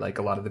that's where like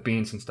a lot of the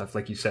beans and stuff,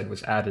 like you said,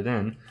 was added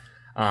in.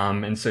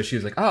 And so she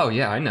was like, "Oh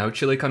yeah, I know,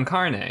 chili con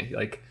carne."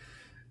 Like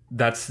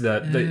that's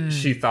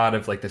she thought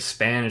of like the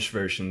Spanish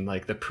version,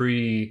 like the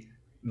proto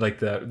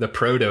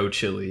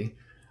chili.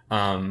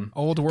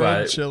 Old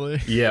world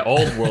chili. Yeah,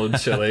 old world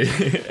chili.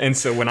 And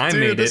so when I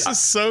made it, is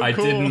so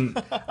cool.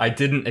 I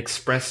didn't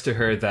express to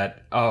her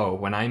that,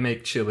 when I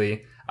make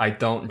chili, I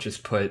don't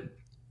just put,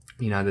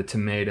 the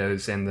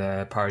tomatoes and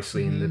the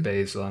parsley and the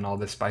basil and all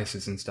the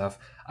spices and stuff.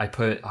 I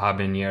put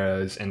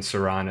habaneros and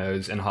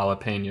serranos and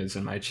jalapenos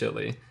in my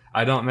chili.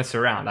 I don't mess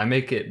around. I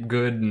make it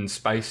good and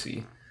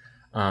spicy.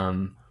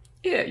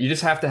 You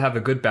just have to have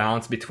a good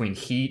balance between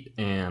heat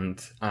and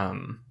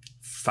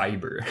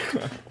fiber,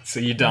 so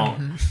you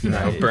don't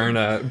burn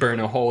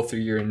a hole through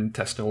your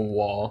intestinal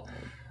wall.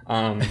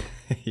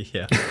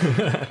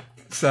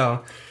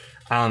 So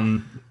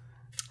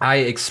I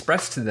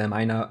expressed to them,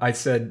 I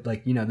said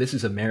like, this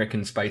is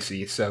American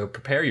spicy, so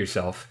prepare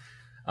yourself.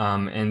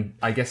 And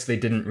I guess they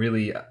didn't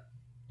really,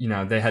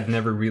 they had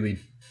never really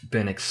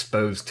been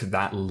exposed to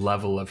that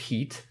level of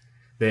heat.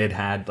 They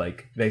had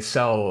like, they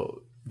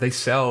sell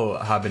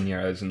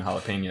habaneros and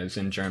jalapenos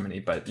in Germany,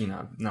 but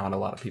not a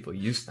lot of people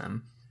use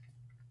them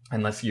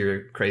unless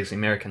you're crazy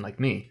American like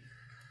me.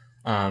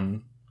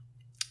 And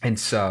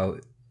so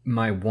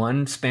my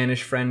one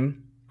Spanish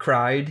friend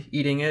cried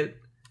eating it.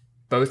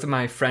 Both of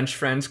my French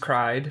friends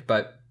cried,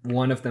 but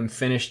one of them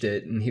finished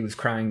it and he was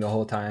crying the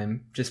whole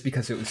time just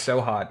because it was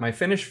so hot. My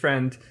Finnish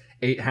friend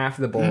ate half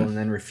of the bowl and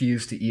then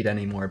refused to eat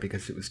anymore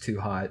because it was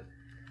too hot.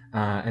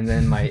 And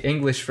then my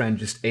English friend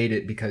just ate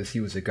it because he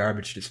was a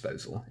garbage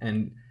disposal.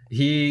 And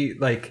he,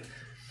 like,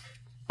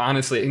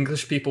 honestly,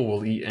 English people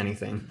will eat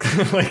anything.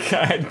 That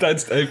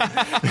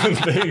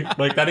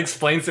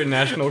explains their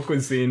national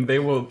cuisine. They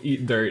will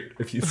eat dirt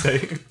if you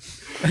say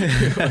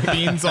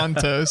beans on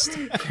toast.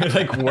 They're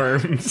like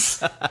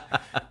worms.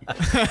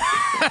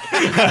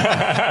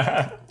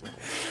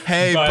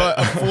 Hey, but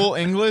a full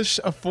English,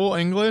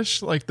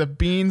 like the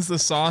beans, the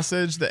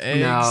sausage, the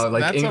eggs. No,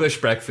 like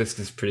English breakfast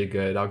is pretty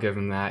good. I'll give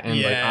him that.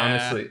 And like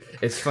honestly,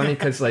 it's funny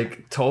because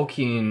like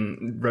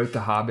Tolkien wrote the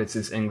Hobbits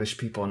as English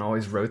people and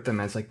always wrote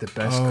them as like the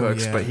best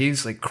cooks. Yeah. But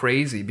he's like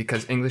crazy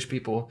because English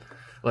people,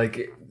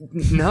 like,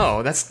 no,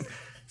 it's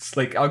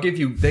like I'll give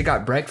you. They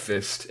got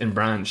breakfast and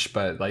brunch,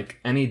 but like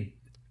any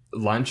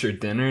lunch or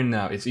dinner,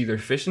 no, it's either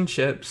fish and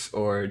chips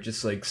or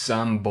just like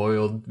some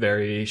boiled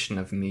variation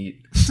of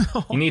meat.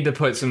 You need to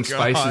put some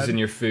spices in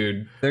your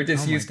food. They're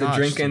just used to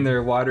drinking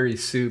their watery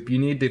soup. You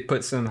need to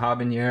put some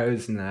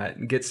habaneros in that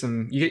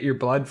and you get your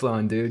blood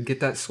flowing, dude. Get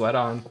that sweat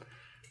on.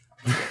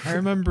 I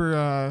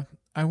remember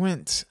I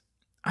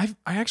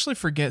actually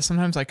forget,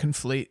 sometimes I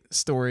conflate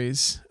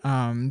stories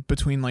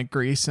between like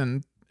Greece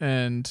and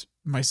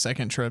my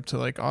second trip to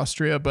like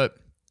Austria, but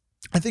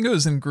I think it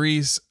was in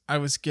Greece. I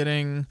was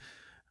getting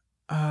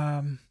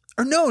I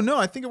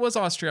think it was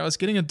Austria. I was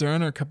getting a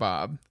doner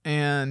kebab,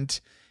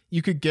 and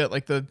you could get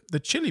like the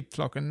chili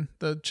flocken,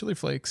 the chili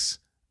flakes,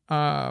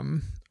 or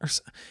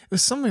it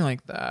was something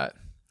like that.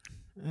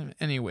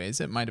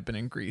 Anyways, it might have been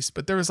in Greece,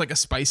 but there was like a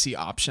spicy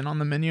option on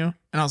the menu,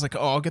 and I was like,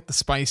 "Oh, I'll get the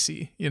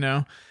spicy,"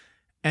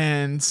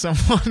 And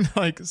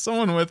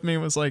someone with me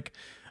was like,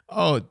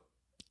 "Oh,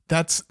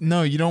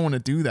 no, you don't want to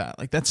do that.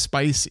 Like that's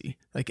spicy.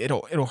 Like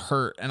it'll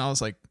hurt." And I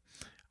was like,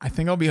 I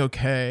think I'll be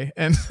okay.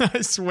 And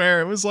I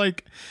swear I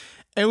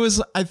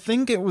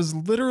think it was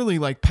literally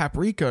like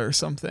paprika or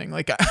something.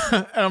 Like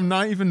I'm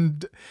not even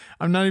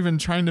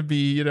trying to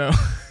be,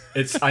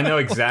 I know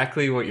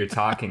exactly what you're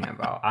talking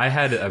about. I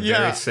had a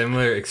very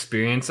similar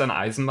experience on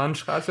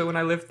Eisenbahnstraße when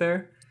I lived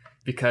there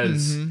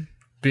because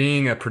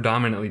being a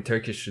predominantly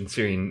Turkish and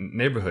Syrian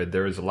neighborhood,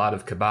 there was a lot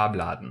of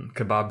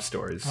kebab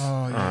stores.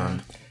 Oh, yeah.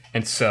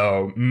 And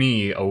so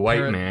me, a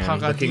white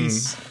man looking...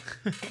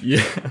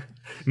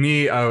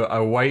 Me,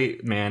 a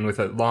white man with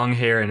a long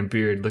hair and a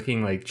beard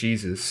looking like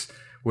Jesus,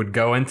 would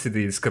go into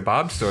these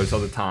kebab stores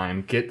all the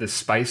time, get the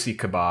spicy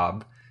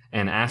kebab,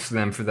 and ask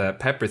them for that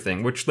pepper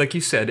thing, which, like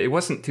you said, it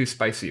wasn't too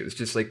spicy. It was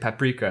just like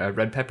paprika,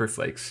 red pepper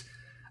flakes.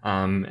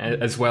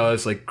 as well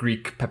as like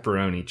Greek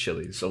pepperoni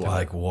chilies a lot.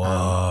 Like,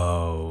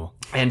 whoa.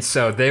 And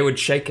so they would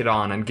shake it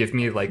on and give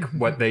me like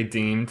what they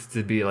deemed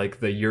to be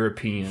like the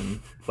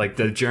European, like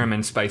the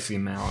German spicy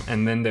amount.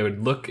 And then they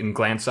would look and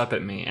glance up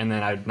at me, and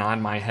then I'd nod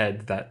my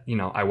head that, you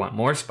know, I want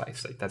more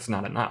spice. Like, that's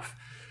not enough.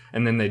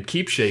 And then they'd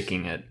keep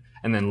shaking it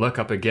and then look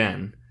up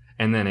again.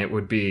 And then it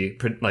would be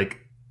like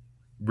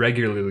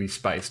regularly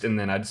spiced. And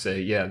then I'd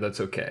say, yeah, that's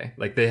okay.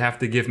 Like, they have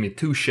to give me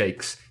 2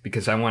 shakes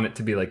because I want it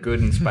to be like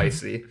good and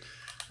spicy.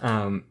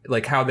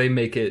 Like how they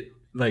make it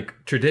like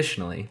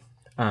traditionally.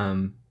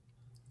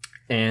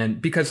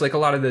 And because like a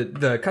lot of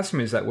the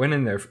customers that went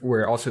in there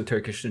were also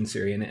Turkish and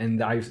Syrian,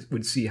 and I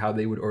would see how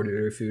they would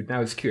order their food, and I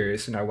was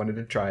curious and I wanted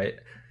to try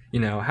it, you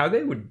know, how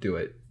they would do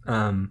it.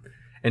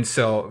 And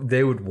so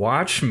they would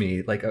watch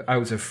me like I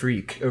was a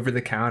freak over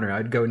the counter.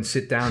 I'd go and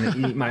sit down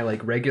and eat my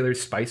like regular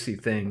spicy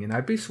thing, and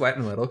I'd be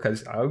sweating a little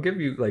because I'll give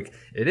you like,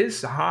 it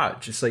is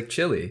hot, just like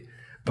chili,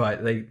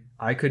 but like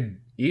I could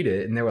eat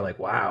it, and they were like,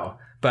 wow.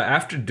 But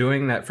after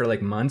doing that for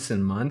like months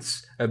and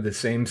months of the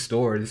same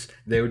stores,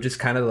 they would just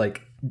kind of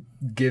like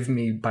give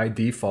me by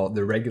default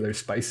the regular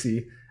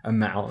spicy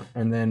amount.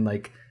 And then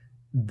like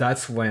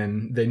that's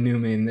when they knew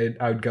me, and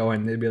I would go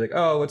in, they'd be like,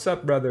 oh, what's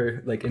up,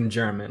 brother? Like in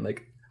German,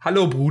 like,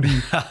 hallo,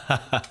 Brudi.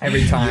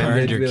 Every time.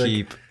 They'd your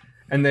keep. Like,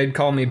 and they'd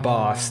call me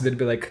boss. They'd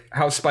be like,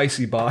 how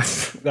spicy,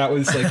 boss? That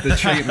was like the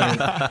treatment.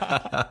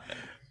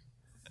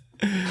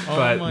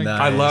 But my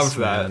I loved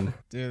man.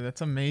 that. Dude, that's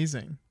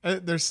amazing.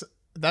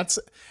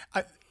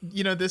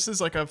 You know, this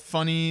is like a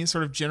funny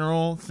sort of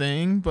general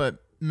thing,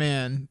 but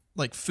man,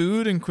 like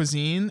food and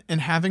cuisine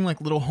and having like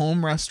little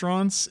home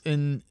restaurants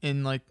in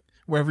like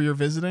wherever you're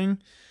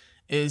visiting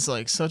is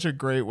like such a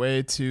great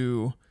way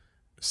to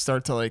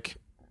start to like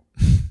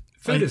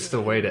Food is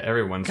the way to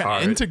everyone's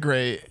heart.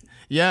 Integrate.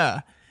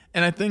 Yeah.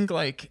 And I think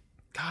like,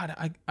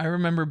 God, I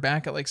remember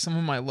back at like some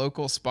of my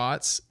local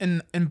spots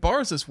and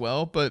bars as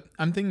well, but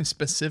I'm thinking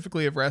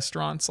specifically of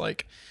restaurants,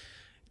 like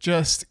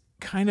just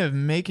kind of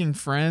making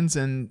friends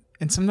and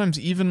sometimes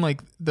even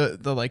like the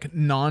like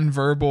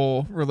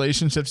nonverbal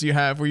relationships you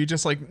have where you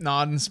just like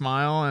nod and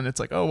smile and it's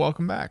like, oh,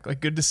 welcome back. Like,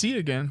 good to see you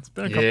again. It's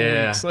been a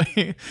couple weeks.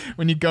 Like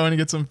when you go in and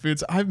get some food.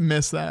 So I've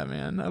missed that,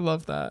 man. I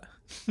love that.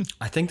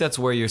 I think that's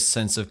where your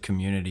sense of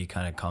community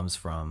kind of comes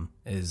from,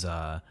 is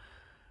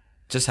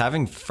just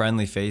having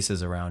friendly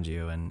faces around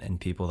you and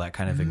people that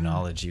kind of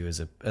acknowledge you as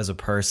a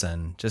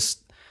person.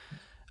 Just,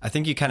 I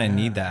think you kind of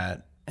need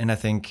that. And I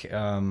think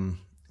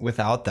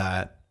without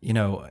that, you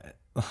know,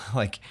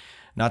 like,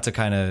 not to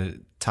kind of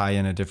tie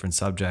in a different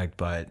subject,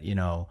 but, you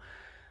know,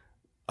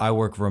 I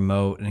work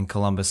remote in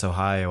Columbus,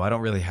 Ohio. I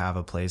don't really have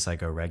a place I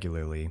go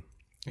regularly.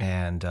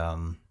 And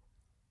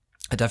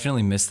I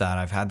definitely miss that.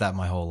 I've had that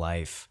my whole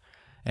life.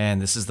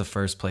 And this is the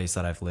first place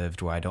that I've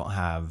lived where I don't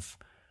have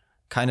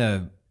kind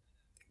of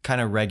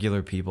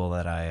regular people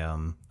that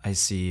I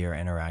see or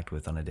interact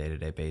with on a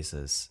day-to-day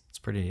basis.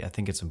 I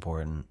think it's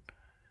important.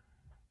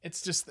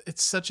 It's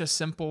such a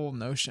simple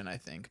notion, I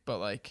think, but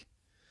like,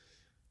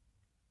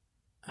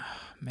 oh,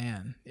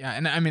 man. Yeah.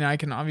 And I mean, I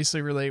can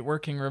obviously relate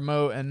working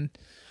remote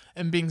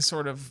and being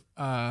sort of,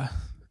 I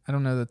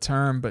don't know the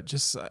term, but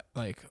just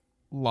like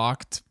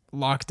locked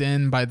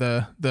in by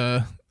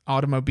the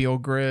automobile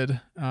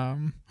grid.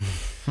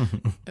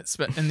 It's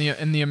in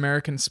the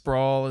American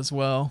sprawl as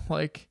well.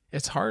 Like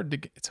it's hard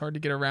to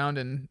get around,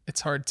 and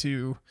it's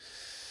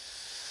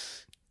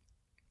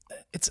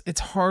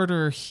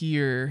harder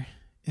here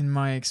in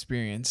my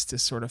experience to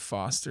sort of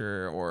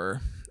foster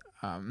or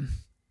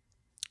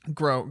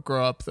grow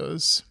up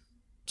those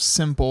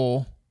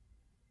simple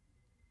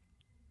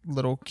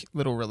little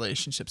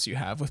relationships you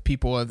have with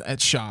people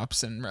at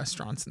shops and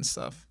restaurants and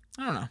stuff.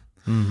 I don't know.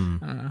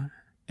 I don't know.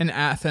 In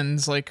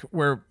Athens, like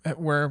where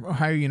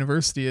Ohio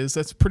University is,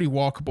 that's a pretty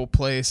walkable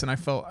place, and I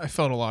felt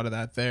a lot of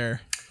that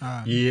there.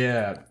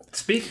 Yeah.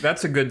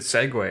 That's a good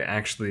segue,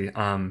 actually.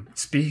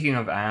 Speaking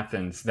of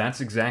Athens, that's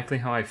exactly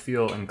how I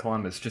feel in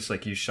Columbus, just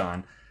like you,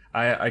 Sean.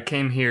 I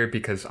came here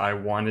because I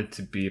wanted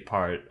to be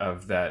part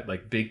of that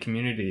like big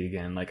community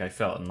again, like I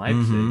felt in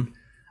Leipzig.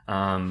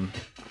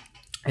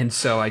 And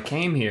so I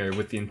came here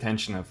with the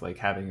intention of like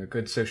having a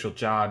good social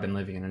job and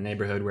living in a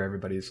neighborhood where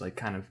everybody's like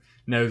kind of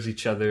knows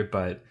each other,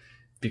 but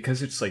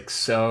because it's like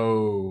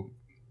so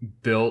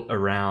built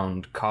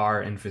around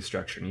car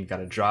infrastructure and you got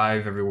to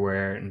drive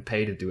everywhere and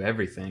pay to do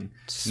everything,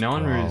 no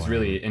one is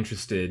really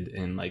interested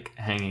in like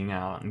hanging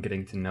out and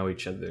getting to know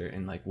each other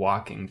and like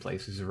walking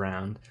places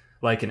around,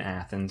 like in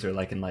Athens or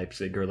like in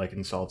Leipzig or like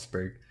in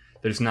Salzburg.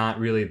 There's not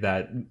really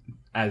that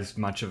as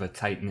much of a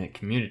tight-knit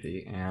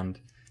community, and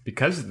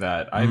because of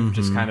that, I've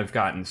just kind of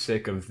gotten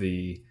sick of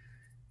the,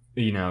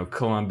 you know,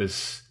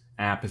 Columbus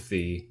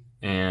apathy.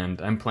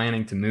 And I'm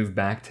planning to move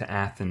back to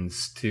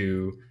Athens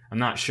I'm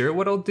not sure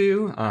what I'll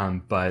do,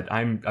 but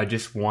I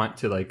just want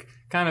to like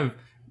kind of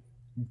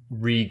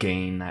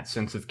regain that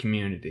sense of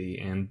community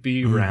and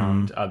be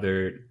around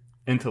other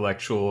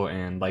intellectual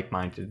and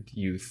like-minded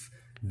youth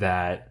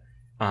that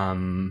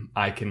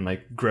I can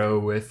like grow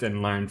with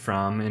and learn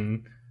from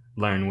and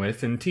learn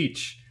with and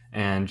teach,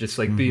 and just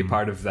like be a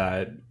part of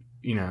that,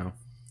 you know,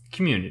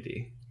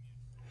 community.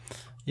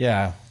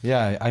 Yeah,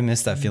 I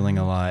miss that feeling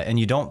a lot. And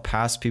you don't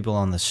pass people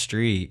on the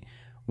street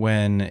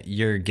when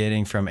you're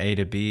getting from A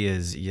to B.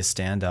 Is you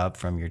stand up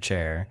from your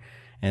chair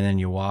and then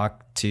you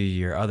walk to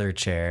your other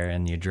chair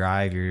and you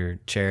drive your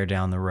chair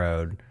down the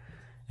road,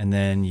 and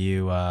then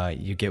you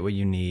get what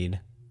you need,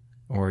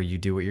 or you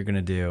do what you're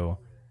gonna do,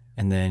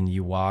 and then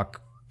you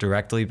walk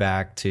directly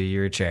back to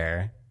your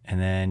chair, and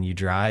then you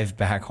drive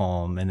back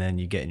home, and then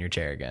you get in your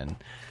chair again.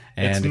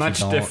 And it's much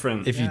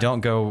different. If you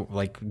don't go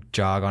like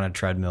jog on a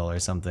treadmill or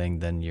something,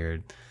 then you're,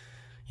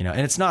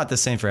 and it's not the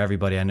same for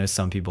everybody. I know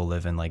some people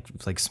live in like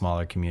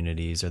smaller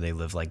communities, or they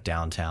live like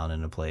downtown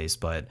in a place.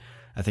 But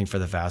I think for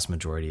the vast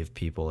majority of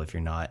people, if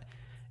you're not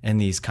in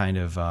these kind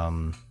of,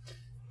 I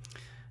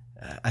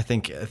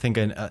think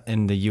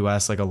in the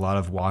U.S., like a lot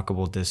of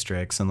walkable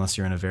districts, unless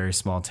you're in a very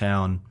small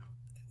town,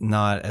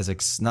 not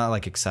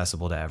like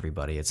accessible to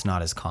everybody. It's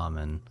not as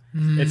common.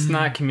 It's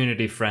not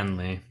community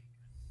friendly.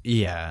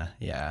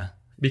 Yeah.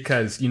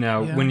 Because,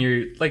 when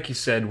you're, like you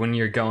said, when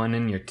you're going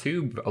in your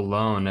tube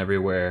alone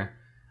everywhere,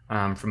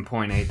 from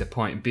point A to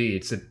point B,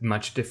 it's a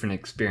much different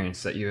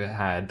experience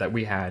that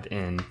we had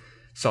in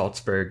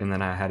Salzburg and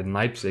then I had in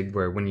Leipzig,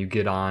 where when you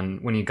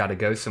got to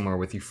go somewhere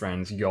with your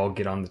friends, you all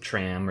get on the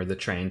tram or the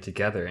train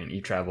together and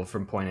you travel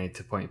from point A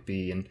to point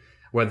B. And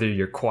whether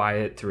you're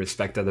quiet to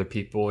respect other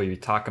people, or you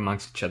talk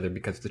amongst each other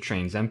because the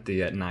train's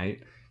empty at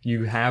night,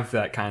 you have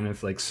that kind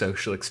of like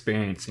social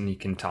experience, and you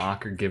can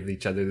talk or give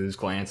each other those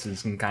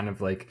glances and kind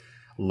of like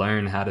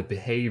learn how to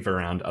behave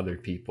around other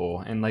people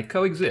and like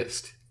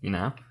coexist,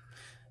 Yeah,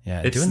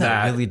 doing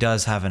that really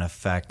does have an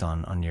effect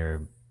on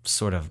your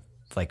sort of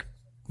like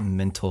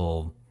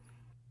mental.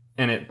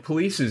 And it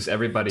polices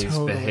everybody's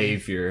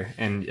behavior,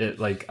 and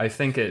I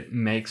think it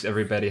makes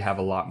everybody have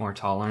a lot more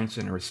tolerance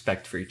and a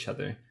respect for each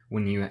other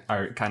when you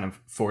are kind of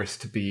forced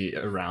to be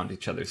around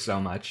each other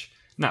so much.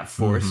 Not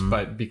forced,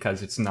 but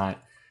because it's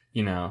not,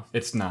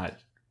 it's not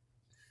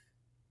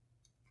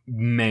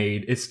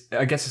made.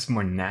 I guess it's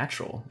more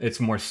natural. It's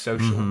more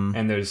social,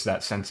 and there's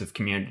that sense of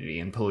community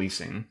and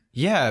policing.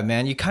 Yeah,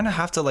 man, you kind of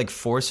have to like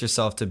force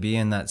yourself to be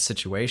in that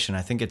situation.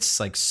 I think it's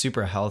like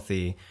super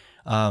healthy.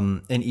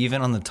 And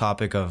even on the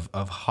topic of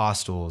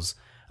hostels,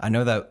 I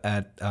know that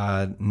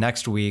at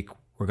next week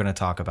we're going to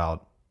talk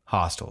about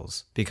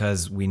hostels,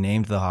 because we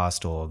named the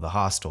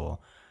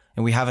hostel,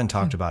 and we haven't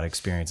talked about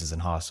experiences in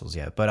hostels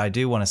yet. But I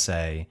do want to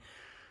say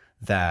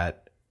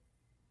that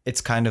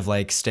it's kind of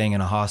like staying in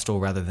a hostel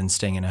rather than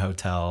staying in a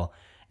hotel,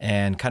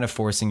 and kind of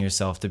forcing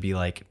yourself to be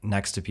like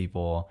next to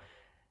people.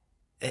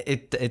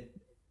 It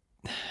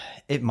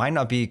might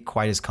not be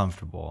quite as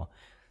comfortable.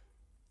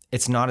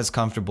 It's not as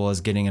comfortable as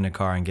getting in a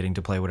car and getting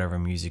to play whatever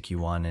music you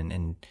want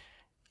and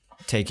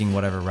taking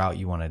whatever route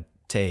you want to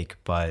take.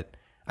 But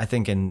I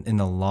think in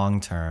the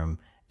long term,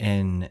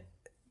 and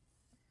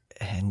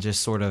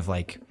just sort of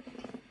like,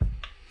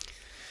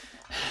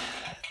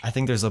 I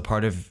think there's a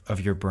part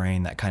of your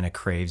brain that kind of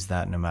craves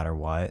that no matter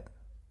what.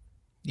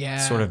 Yeah.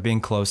 Sort of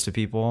being close to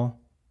people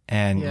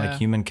and like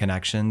human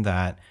connection,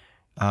 that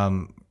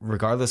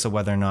regardless of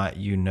whether or not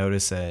you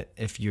notice it,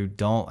 if you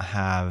don't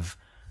have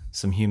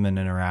some human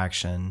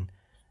interaction,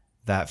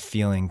 that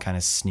feeling kind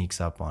of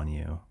sneaks up on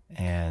you,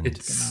 and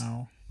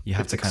you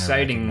have to kind of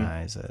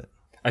recognize it.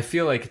 I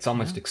feel like it's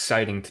almost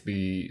exciting to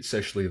be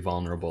socially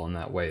vulnerable in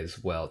that way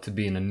as well, to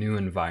be in a new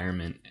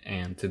environment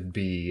and to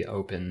be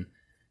open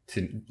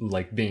to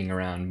like being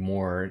around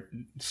more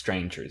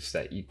strangers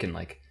that you can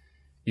like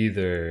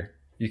either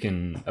you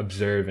can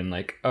observe and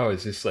like, oh,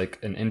 is this like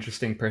an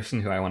interesting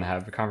person who I want to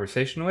have a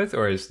conversation with,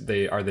 or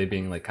are they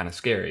being like kind of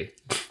scary?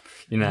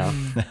 Yeah,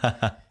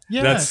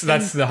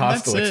 that's the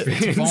hostel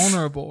experience. It's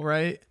vulnerable,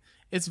 right?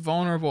 It's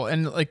vulnerable.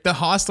 And like the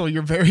hostel,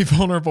 you're very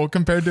vulnerable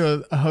compared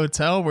to a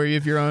hotel where you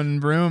have your own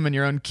room and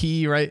your own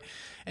key, right?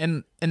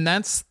 And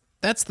that's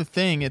the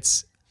thing.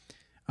 It's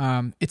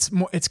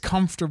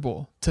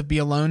comfortable to be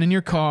alone in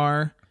your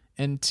car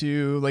and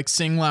to like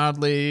sing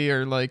loudly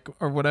or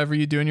whatever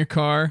you do in your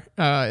car,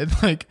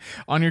 like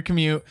on your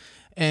commute,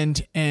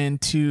 and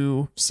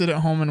to sit at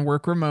home and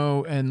work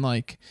remote and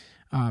like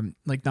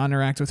not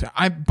interact with her.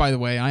 By the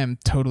way, I am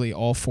totally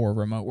all for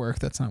remote work.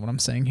 That's not what I'm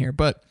saying here.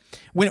 But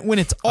when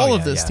it's all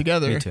of this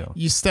together,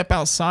 you step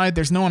outside,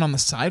 there's no one on the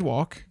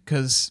sidewalk,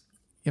 because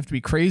you have to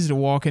be crazy to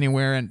walk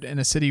anywhere in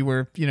a city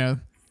where,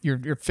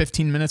 you're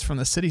 15 minutes from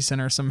the city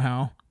center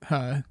somehow,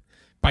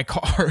 by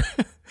car,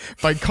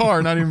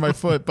 not even by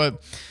foot.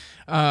 But,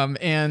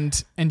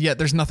 and yet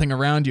there's nothing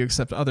around you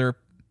except other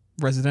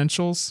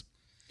residentials.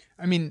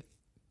 I mean,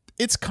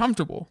 it's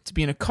comfortable to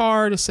be in a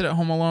car, to sit at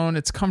home alone.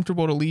 It's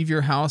comfortable to leave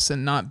your house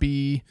and not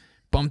be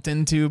bumped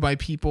into by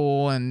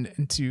people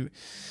and to,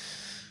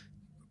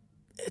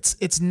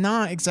 it's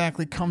not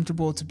exactly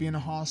comfortable to be in a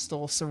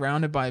hostel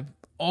surrounded by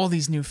all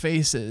these new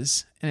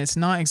faces. And it's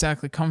not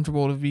exactly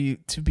comfortable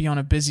to be on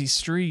a busy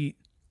street,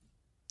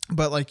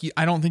 but like,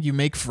 I don't think you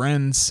make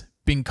friends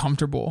being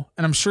comfortable.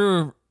 And I'm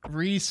sure,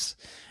 Rhys,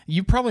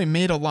 you probably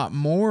made a lot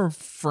more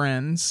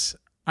friends,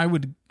 I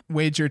would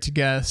wager to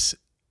guess,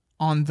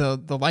 on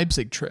the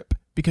Leipzig trip,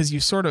 because you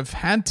sort of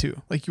had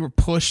to, like, you were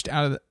pushed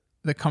out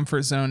the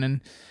comfort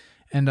zone,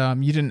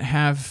 and you didn't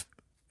have.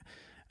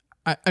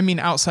 I mean,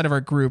 outside of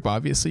our group,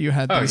 obviously, you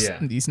had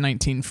these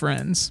 19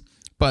 friends,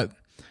 but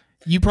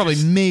you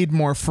probably made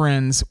more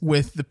friends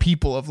with the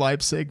people of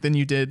Leipzig than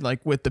you did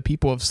like with the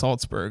people of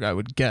Salzburg, I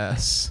would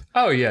guess.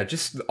 Oh yeah,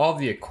 just all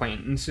the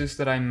acquaintances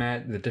that I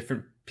met, the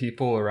different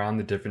people around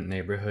the different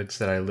neighborhoods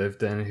that I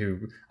lived in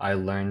who I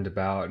learned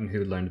about and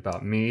who learned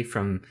about me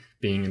from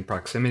being in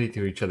proximity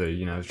to each other,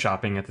 you know,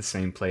 shopping at the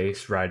same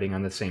place, riding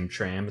on the same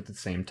tram at the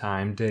same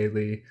time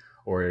daily,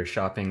 or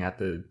shopping at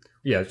the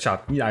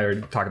I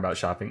already talked about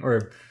shopping,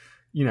 or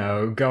you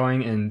know,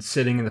 going and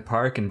sitting in the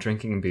park and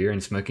drinking beer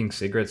and smoking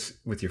cigarettes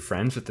with your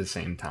friends at the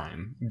same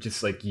time.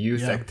 Just like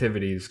youth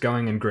activities,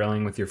 going and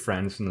grilling with your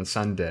friends on the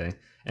Sunday,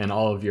 and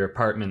all of your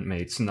apartment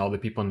mates and all the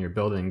people in your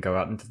building go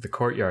out into the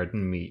courtyard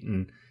and meet,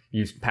 and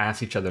you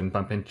pass each other and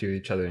bump into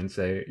each other and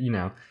say, you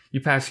know, you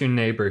pass your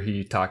neighbor who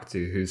you talk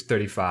to who's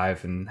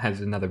 35 and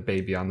has another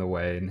baby on the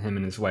way, and him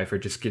and his wife are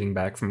just getting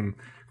back from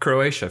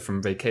Croatia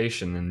from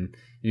vacation, and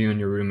you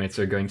and your roommates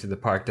are going to the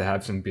park to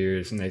have some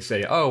beers, and they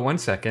say, oh, 1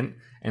 second.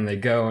 And they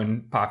go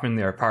and pop in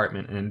their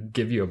apartment and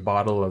give you a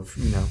bottle of,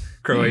 you know,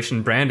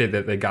 Croatian brandy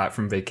that they got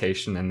from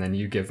vacation. And then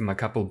you give them a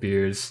couple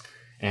beers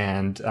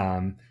and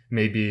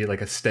maybe like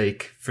a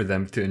steak for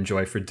them to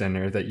enjoy for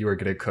dinner that you were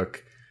going to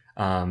cook.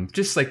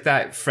 Just like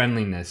that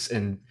friendliness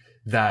and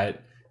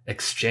that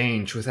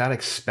exchange without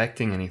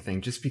expecting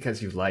anything, just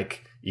because you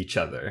like each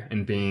other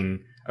and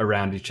being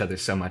around each other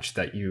so much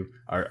that you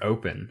are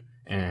open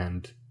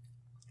and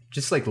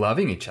just like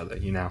loving each other,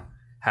 you know,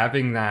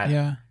 having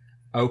that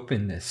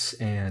openness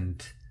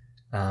and,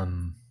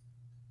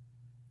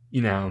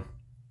 you know,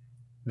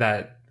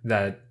 that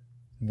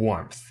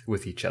warmth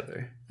with each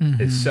other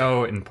is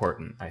so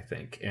important, I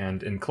think.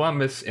 And in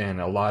Columbus and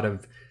a lot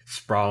of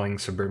sprawling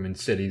suburban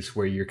cities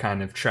where you're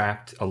kind of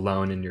trapped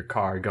alone in your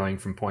car going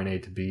from point A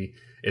to B,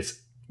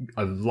 it's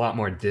a lot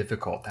more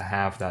difficult to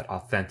have that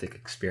authentic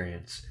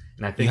experience.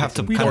 And I think you have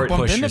to kind of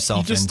push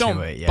yourself into it. You just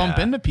don't bump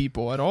into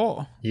people at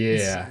all.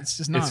 Yeah. It's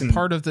just not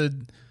part of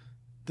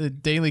the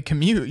daily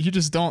commute.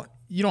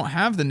 You don't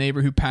have the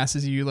neighbor who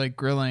passes you like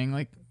grilling.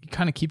 Like you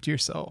kind of keep to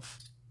yourself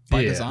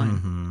by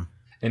design.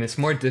 And it's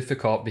more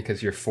difficult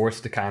because you're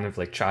forced to kind of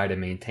like try to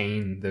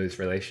maintain those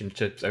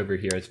relationships over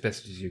here as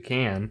best as you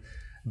can,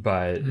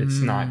 but it's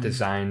not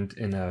designed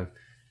in a,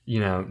 you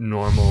know,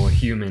 normal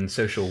human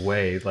social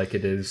way like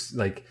it is.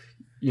 Like,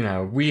 you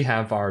know, we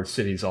have our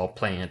cities all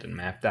planned and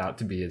mapped out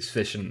to be as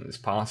efficient as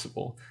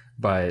possible,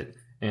 but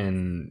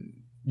in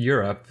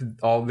Europe,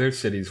 all their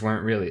cities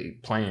weren't really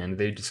planned.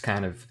 They just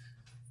kind of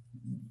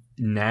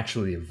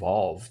naturally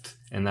evolved,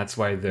 and that's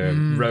why the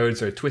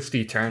roads are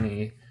twisty,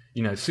 turny,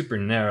 you know, super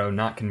narrow,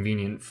 not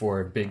convenient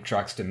for big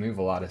trucks to move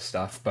a lot of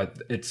stuff.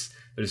 But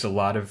there's a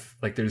lot of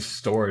like there's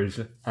stores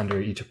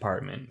under each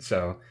apartment,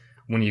 so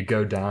when you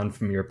go down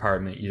from your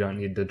apartment, you don't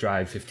need to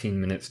drive 15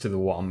 minutes to the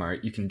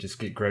Walmart. You can just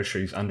get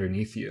groceries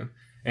underneath you.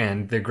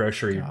 And the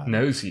grocery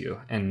knows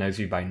you and knows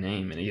you by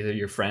name. And either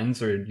you're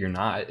friends or you're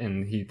not.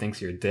 And he thinks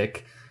you're a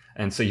dick.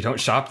 And so you don't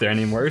shop there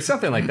anymore or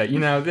something like that. You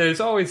know, there's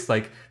always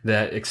like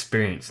that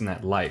experience and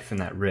that life and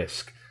that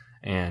risk.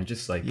 And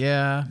just like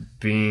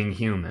being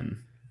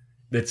human.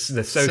 It's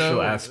the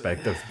social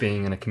aspect of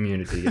being in a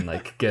community and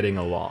like getting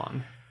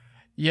along.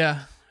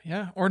 Yeah.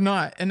 Or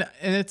not. And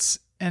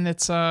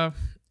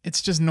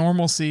it's just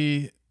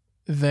normalcy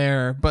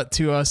there, but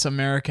to us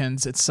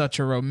Americans, it's such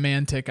a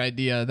romantic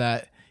idea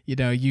that, you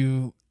know,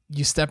 you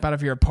step out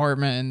of your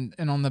apartment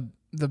and on the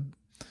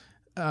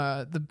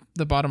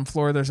bottom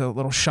floor, there's a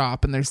little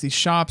shop, and there's these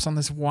shops on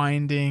this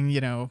winding,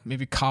 you know,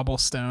 maybe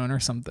cobblestone or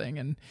something.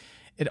 And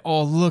it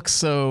all looks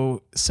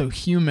so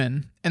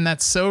human, and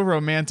that's so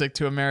romantic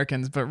to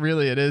Americans, but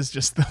really it is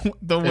just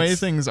the way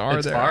things are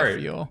there. Hard,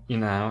 I feel, you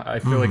know, I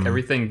feel like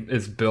everything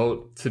is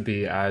built to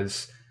be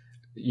as,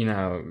 you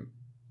know,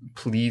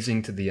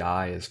 pleasing to the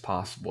eye as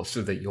possible,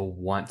 so that you'll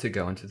want to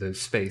go into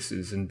those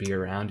spaces and be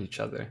around each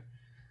other.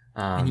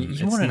 And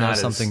you want to know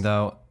something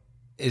though,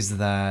 is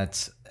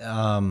that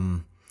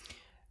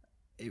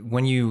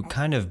when you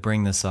kind of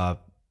bring this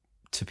up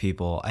to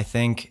people, I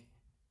think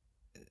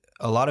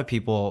a lot of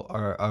people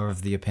are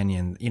of the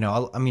opinion, you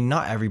know, I mean,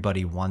 not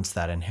everybody wants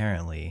that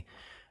inherently.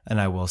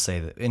 And I will say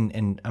that,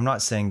 and I'm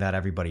not saying that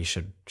everybody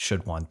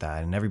should want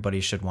that, and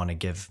everybody should want to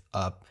give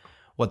up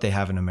what they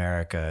have in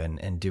America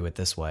and do it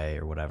this way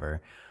or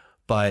whatever.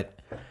 But,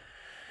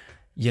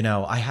 you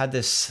know, I had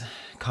this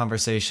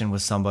conversation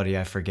with somebody,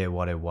 I forget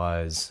what it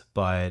was,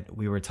 but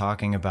we were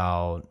talking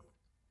about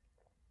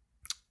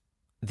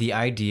the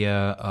idea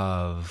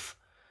of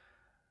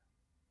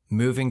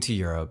moving to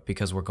Europe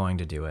because we're going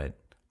to do it.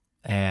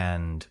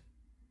 And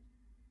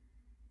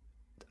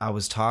I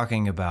was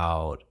talking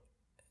about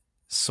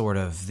sort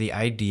of the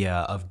idea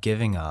of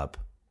giving up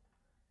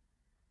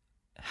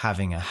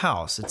having a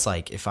house. It's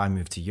like, if I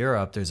move to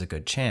Europe, there's a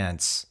good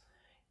chance,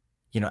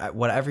 you know,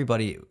 what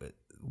everybody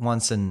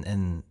wants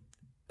in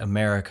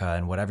America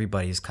and what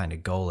everybody's kind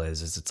of goal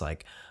is it's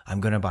like,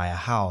 I'm going to buy a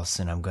house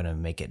and I'm going to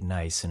make it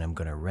nice and I'm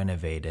going to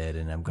renovate it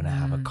and I'm going to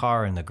have a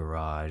car in the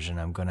garage and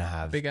I'm going to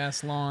have big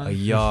ass lawn, a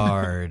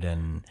yard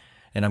and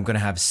I'm going to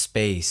have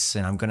space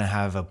and I'm going to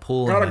have a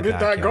pool in my backyard.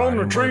 Gotta get that golden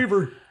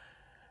retriever.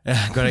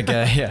 I'm gonna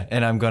get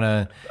and I'm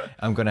gonna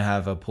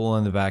have a pool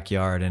in the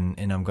backyard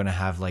and I'm gonna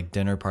have like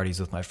dinner parties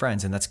with my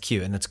friends, and that's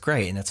cute and that's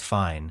great and that's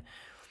fine.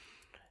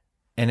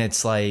 And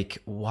it's like,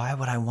 why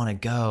would I want to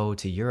go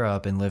to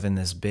Europe and live in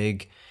this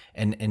big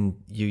and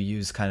you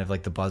use kind of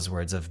like the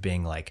buzzwords of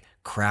being like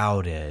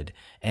crowded,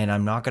 and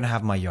I'm not gonna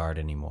have my yard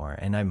anymore,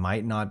 and I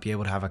might not be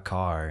able to have a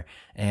car,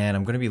 and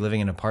I'm gonna be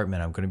living in an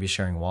apartment, I'm gonna be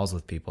sharing walls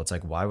with people. It's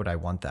like, why would I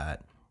want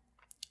that?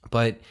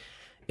 But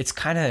it's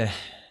kind of,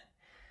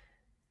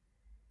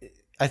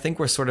 I think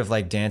we're sort of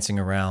like dancing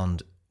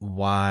around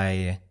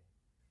why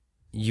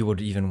you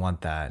would even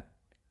want that.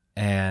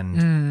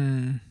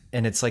 And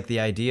it's like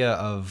the idea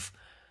of,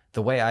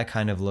 the way I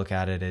kind of look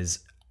at it is,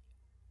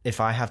 if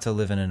I have to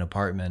live in an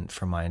apartment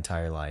for my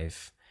entire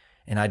life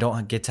and I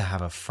don't get to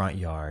have a front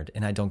yard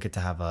and I don't get to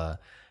have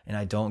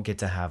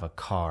a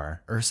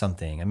car or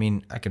something. I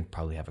mean, I could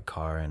probably have a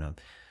car and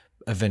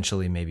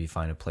eventually maybe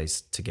find a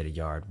place to get a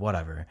yard,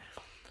 whatever.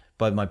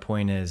 But my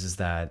point is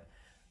that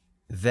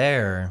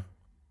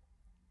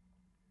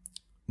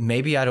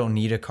maybe I don't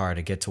need a car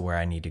to get to where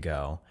I need to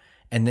go.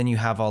 And then you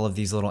have all of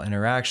these little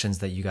interactions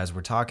that you guys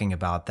were talking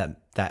about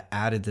that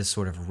added this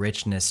sort of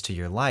richness to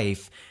your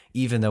life,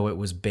 even though it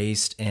was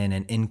based in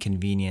an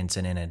inconvenience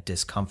and in a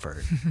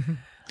discomfort.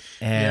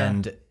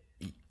 And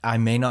I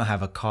may not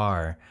have a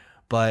car,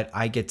 but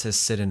I get to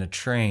sit in a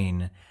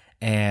train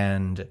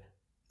and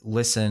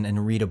listen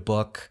and read a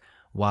book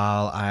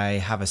while I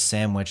have a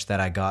sandwich that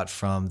I got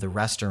from the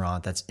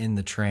restaurant that's in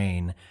the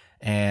train,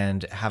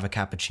 and have a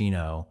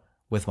cappuccino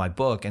with my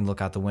book and look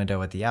out the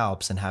window at the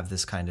Alps and have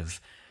this kind of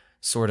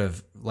sort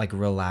of like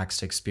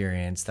relaxed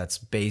experience that's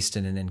based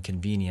in an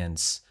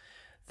inconvenience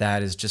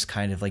that is just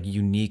kind of like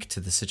unique to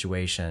the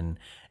situation.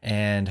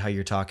 And how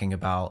you're talking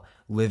about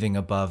living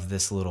above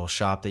this little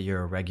shop that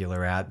you're a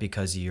regular at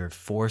because you're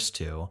forced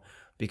to,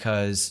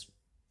 because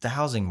the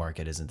housing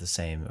market isn't the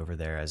same over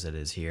there as it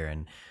is here.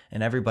 And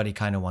everybody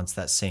kind of wants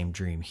that same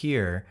dream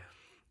here,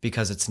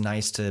 because it's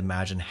nice to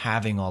imagine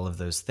having all of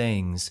those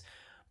things.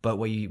 But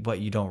what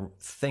you don't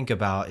think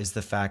about is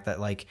the fact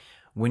that, like,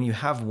 when you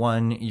have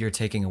one, you're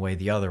taking away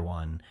the other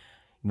one.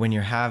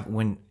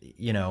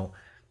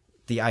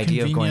 The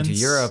idea of going to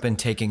Europe and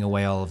taking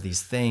away all of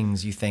these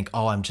things, you think,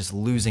 oh, I'm just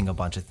losing a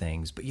bunch of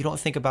things, but you don't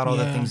think about all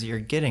the things that you're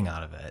getting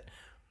out of it.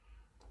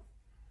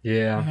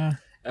 Yeah.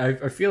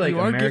 I feel like you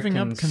are Americans, giving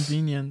up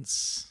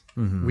convenience.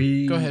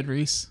 Mm-hmm. Go ahead,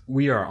 Rhys.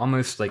 We are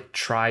almost like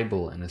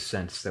tribal in a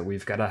sense that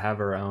we've got to have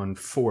our own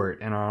fort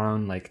and our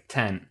own like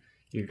tent.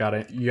 You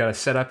gotta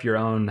set up your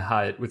own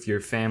hut with your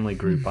family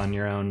group on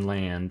your own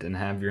land and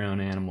have your own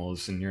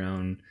animals and your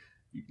own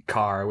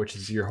car, which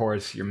is your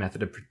horse, your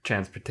method of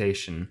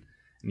transportation.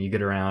 And you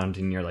get around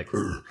and you're like,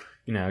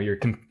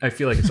 I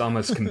feel like it's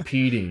almost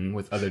competing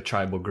with other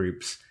tribal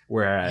groups.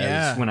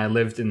 Whereas when I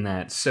lived in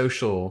that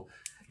social,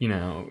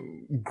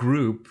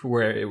 group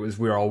where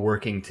we're all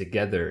working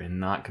together and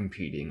not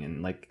competing,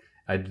 and like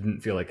I didn't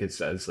feel like it's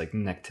as like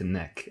neck to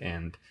neck,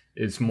 and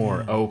it's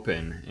more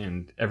open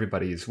and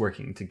everybody is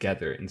working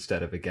together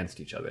instead of against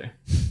each other.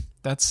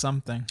 That's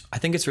something. I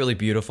think it's really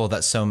beautiful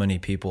that so many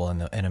people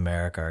in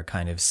America are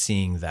kind of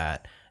seeing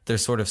that. They're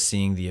sort of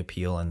seeing the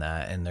appeal in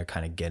that, and they're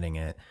kind of getting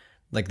it.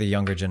 Like the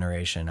younger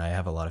generation, I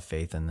have a lot of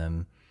faith in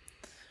them.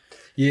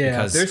 Yeah,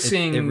 because they're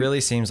seeing. It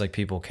really seems like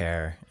people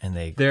care, and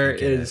there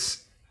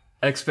is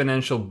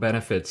exponential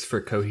benefits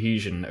for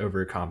cohesion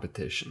over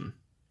competition,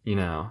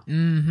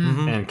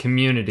 and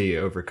community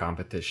over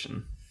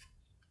competition.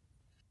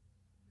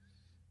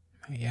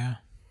 Yeah.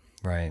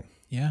 Right.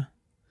 Yeah.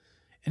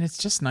 And it's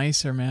just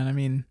nicer, man. I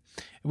mean,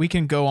 we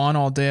can go on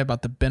all day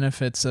about the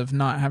benefits of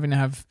not having to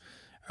have,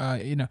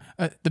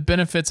 the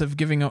benefits of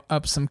giving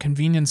up some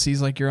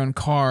conveniences like your own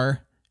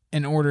car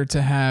in order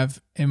to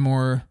have a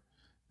more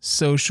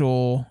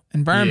social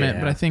environment.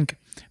 Yeah. But I think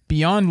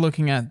beyond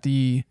looking at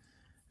the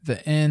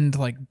end,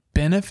 like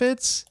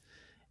benefits,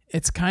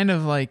 it's kind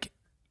of like,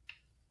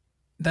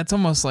 that's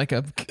almost like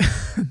a,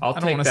 I'll I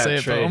don't want to say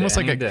it, but almost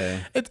like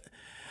day.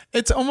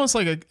 It's almost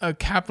like a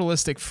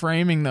capitalistic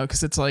framing though.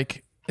 'Cause it's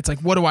like,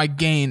 what do I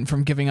gain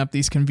from giving up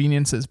these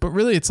conveniences? But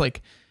really it's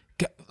like,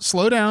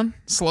 slow down,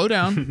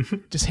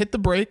 just hit the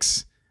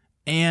brakes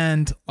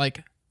and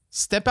like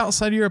step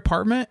outside of your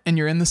apartment and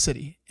you're in the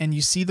city and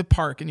you see the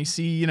park and you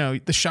see,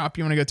 the shop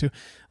you want to go to.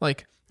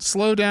 Like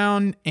slow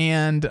down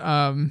and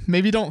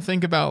maybe don't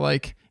think about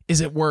like,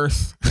 is it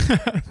worth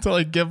to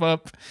like give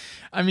up?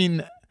 I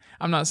mean,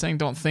 I'm not saying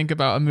don't think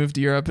about a move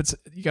to Europe.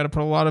 You got to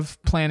put a lot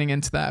of planning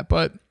into that,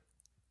 but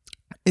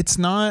it's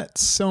not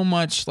so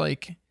much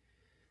like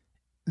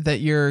that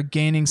you're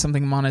gaining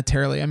something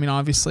monetarily. I mean,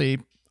 obviously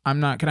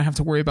I'm not going to have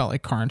to worry about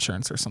like car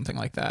insurance or something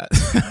like that.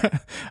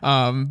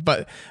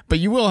 But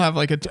you will have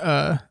like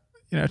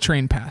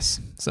train pass.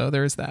 So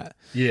there's that.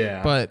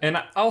 Yeah. But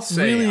and I'll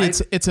say really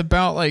it's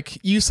about, like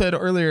you said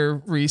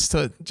earlier, Rhys,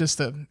 to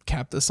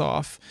cap this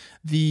off,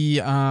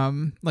 the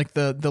like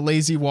the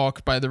lazy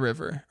walk by the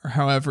river, or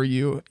however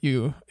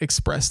you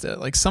expressed it.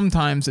 Like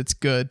sometimes it's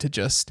good to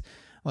just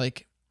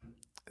like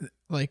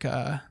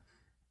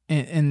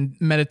in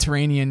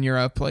Mediterranean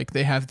Europe, like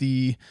they have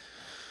the,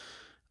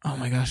 oh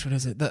my gosh, what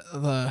is it?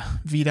 The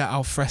vida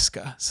al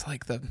fresca. It's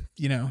like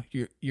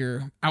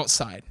you're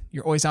outside.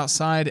 You're always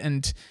outside,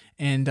 and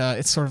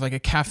it's sort of like a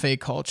cafe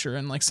culture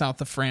in like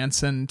south of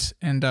France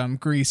and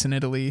Greece and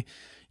Italy.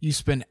 You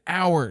spend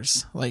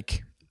hours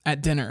like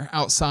at dinner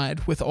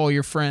outside with all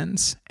your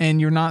friends,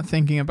 and you're not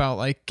thinking about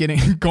like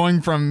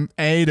going from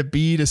A to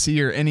B to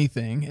C or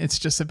anything. It's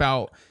just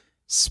about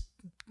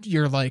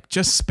you're like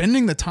just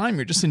spending the time.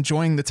 You're just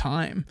enjoying the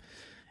time,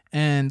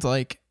 and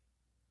like,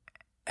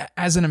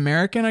 as an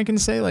American, I can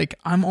say, like,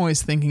 I'm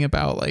always thinking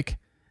about like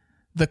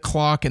the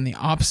clock in the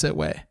opposite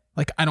way.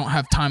 Like, I don't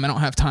have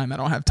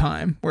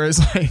time. Whereas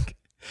like,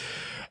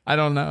 I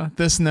don't know,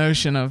 this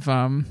notion of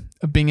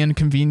being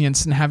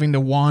inconvenienced and having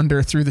to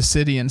wander through the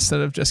city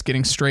instead of just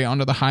getting straight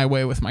onto the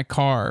highway with my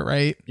car.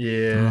 Right.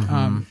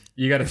 Yeah.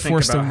 You got to think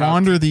forced about to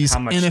wander these how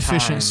much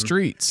inefficient time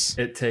streets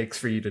it takes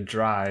for you to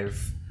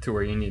drive to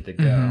where you need to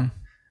go.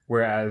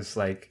 Whereas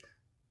like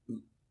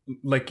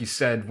you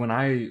said,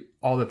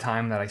 all the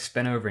time that I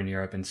spent over in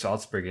Europe, in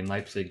Salzburg and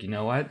Leipzig, you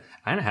know what?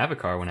 I didn't have a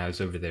car when I was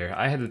over there.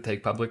 I had to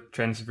take public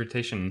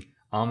transportation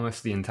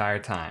almost the entire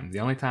time. The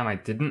only time I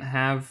didn't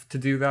have to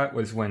do that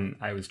was when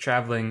I was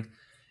traveling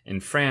in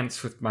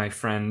France with my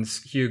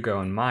friends Hugo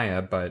and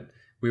Maya, but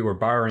we were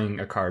borrowing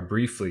a car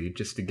briefly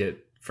just to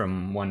get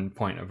from one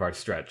point of our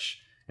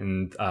stretch.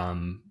 And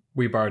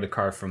we borrowed a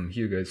car from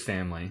Hugo's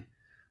family,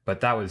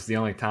 but that was the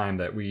only time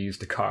that we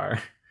used a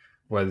car.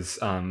 Was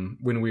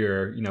when we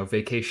were,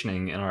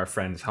 vacationing in our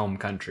friend's home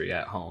country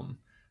at home.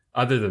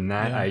 Other than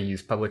that, I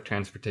used public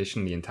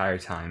transportation the entire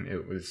time.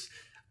 It was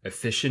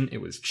efficient.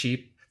 It was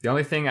cheap. The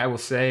only thing I will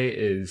say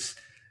is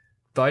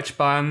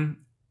Deutschbahn,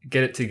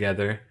 get it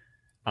together.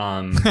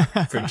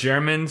 For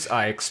Germans,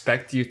 I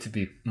expect you to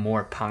be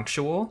more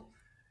punctual.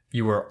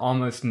 You were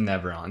almost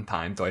never on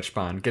time,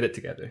 Deutschbahn. Get it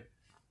together.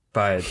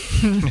 But,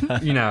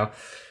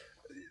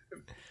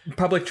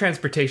 public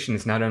transportation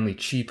is not only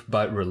cheap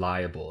but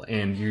reliable,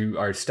 and you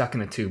are stuck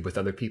in a tube with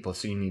other people,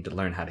 so you need to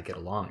learn how to get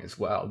along as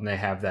well. And they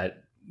have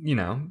that,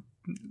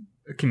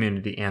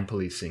 community and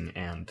policing,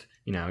 and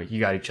you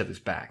got each other's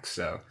backs.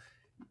 So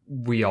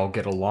we all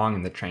get along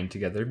in the train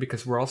together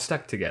because we're all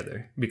stuck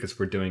together because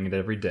we're doing it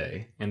every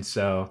day. And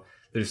so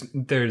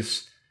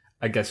there's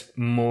I guess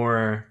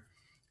more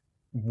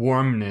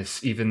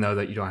warmness, even though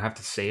that you don't have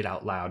to say it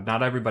out loud.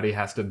 Not everybody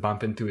has to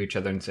bump into each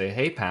other and say,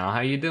 "Hey pal,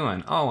 how you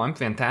doing?" "Oh, I'm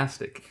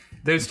fantastic."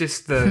 There's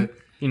just the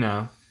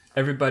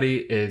everybody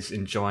is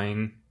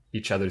enjoying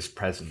each other's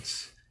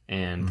presence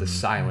and the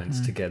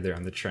silence together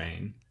on the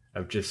train,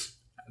 of just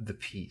the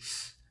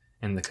peace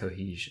and the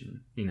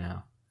cohesion,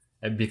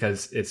 and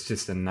because it's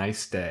just a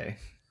nice day.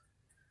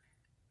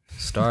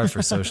 Stars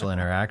for social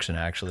interaction,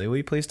 actually. Will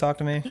you please talk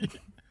to me?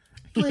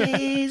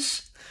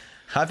 Please.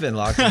 I've been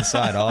locked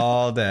inside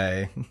all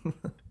day.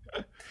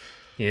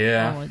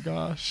 Yeah. Oh my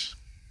gosh.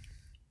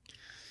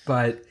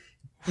 But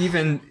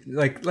even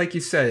like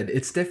you said,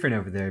 it's different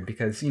over there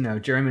because,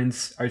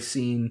 Germans are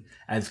seen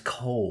as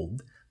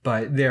cold,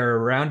 but they're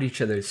around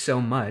each other so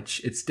much.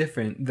 It's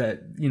different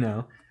that,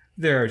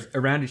 they're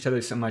around each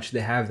other so much.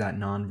 They have that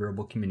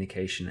nonverbal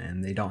communication,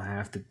 and they don't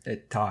have to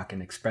talk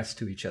and express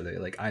to each other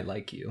like, "I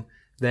like you."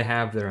 They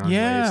have their own ways,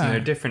 and there are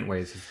different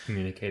ways of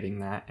communicating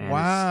that.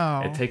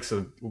 And it takes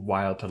a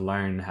while to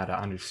learn how to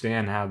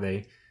understand how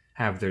they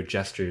have their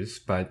gestures,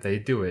 but they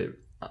do it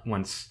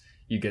once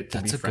you get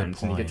to be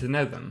friends and you get to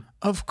know them.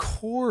 Of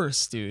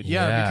course, dude.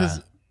 Yeah.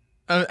 Because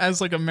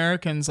as like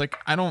Americans, like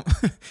I don't,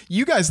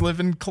 you guys live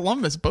in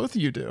Columbus, both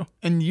of you do.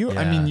 And you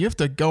have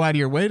to go out of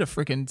your way to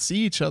freaking see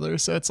each other.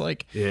 So it's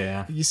like,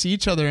 you see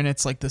each other and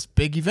it's like this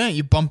big event.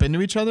 You bump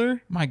into each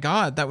other. My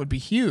God, that would be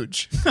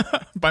huge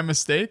by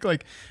mistake.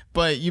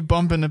 But you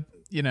bump into,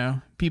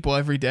 people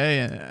every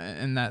day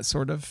in that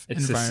sort of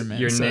environment.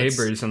 Your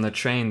neighbors on the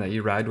train that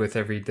you ride with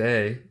every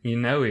day, you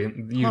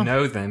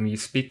know them, you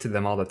speak to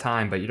them all the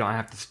time, but you don't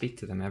have to speak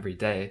to them every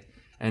day.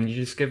 And you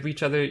just give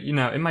each other,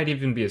 it might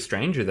even be a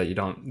stranger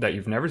that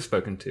you've never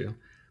spoken to,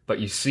 but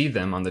you see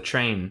them on the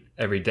train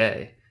every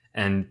day,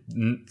 and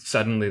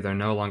suddenly they're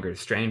no longer a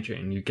stranger,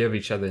 and you give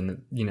each other,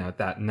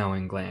 that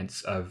knowing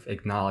glance of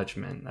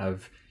acknowledgement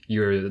of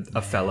you're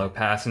a fellow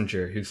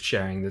passenger who's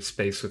sharing this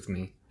space with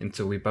me, and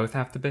so we both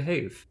have to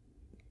behave.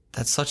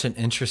 That's such an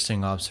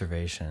interesting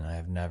observation I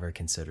have never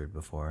considered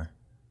before.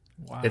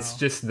 Wow. It's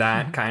just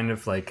that kind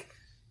of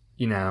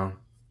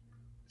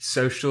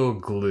social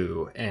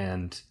glue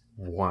and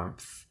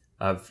warmth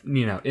of,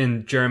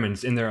 in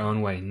Germans in their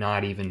own way,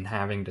 not even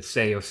having to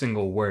say a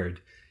single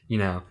word.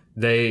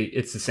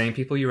 It's the same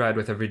people you ride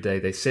with every day.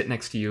 They sit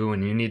next to you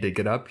when you need to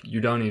get up. You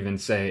don't even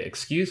say,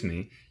 "Excuse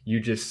me." You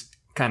just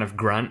kind of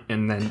grunt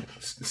and then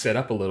sit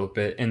up a little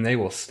bit, and they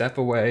will step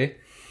away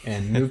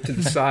and move to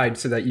the side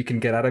so that you can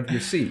get out of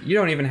your seat. You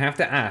don't even have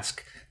to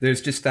ask.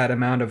 There's just that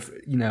amount of,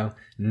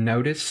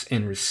 notice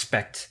and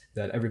respect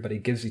that everybody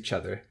gives each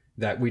other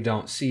that we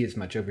don't see as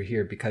much over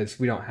here because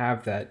we don't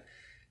have that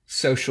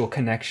social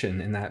connection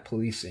and that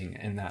policing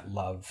and that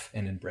love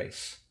and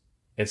embrace.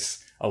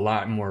 It's a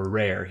lot more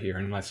rare here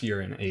unless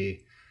you're in a,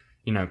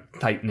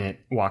 tight-knit,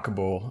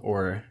 walkable,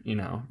 or,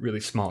 really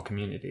small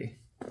community.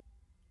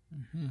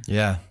 Mm-hmm.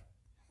 Yeah.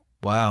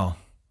 Wow.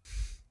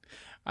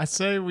 I'd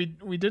say we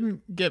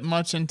didn't get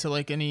much into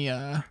like any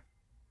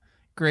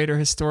greater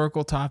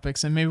historical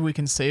topics, and maybe we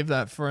can save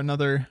that for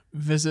another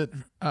visit.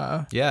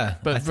 Yeah,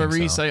 but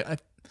Rhys, so.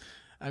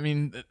 I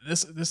mean,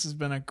 this has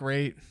been a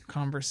great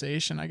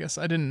conversation. I guess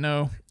I didn't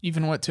know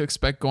even what to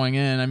expect going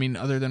in. I mean,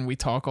 other than we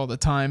talk all the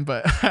time,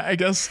 but I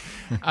guess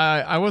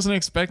I wasn't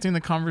expecting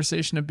the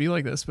conversation to be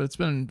like this. But it's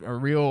been a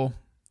real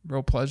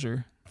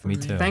pleasure. Me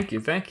too. Thank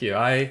you.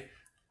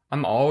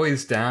 I'm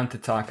always down to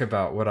talk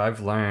about what I've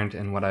learned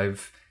and what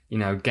I've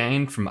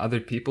gained from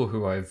other people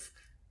who I've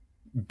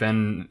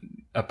been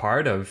a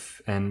part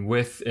of and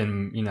with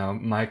in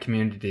my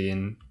community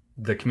and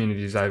the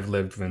communities I've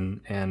lived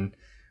in, and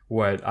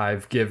what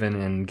I've given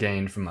and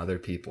gained from other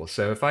people.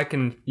 So if I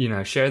can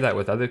share that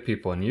with other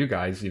people and you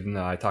guys, even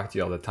though I talk to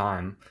you all the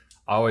time,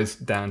 always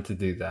down to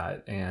do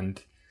that.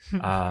 And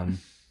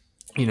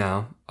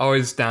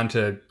always down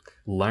to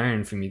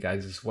learn from you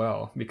guys as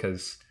well,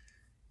 because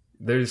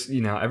there's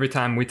every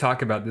time we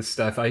talk about this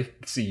stuff, I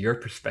see your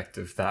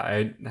perspective that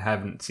I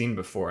haven't seen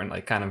before, and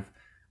like kind of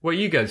what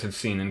you guys have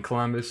seen in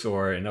Columbus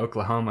or in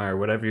Oklahoma or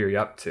whatever you're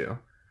up to.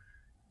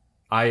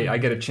 I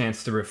get a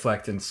chance to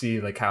reflect and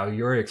see like how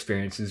your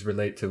experiences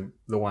relate to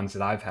the ones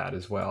that I've had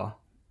as well.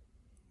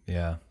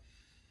 Yeah,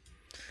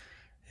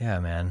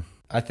 man.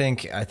 I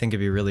think it'd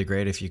be really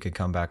great if you could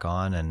come back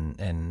on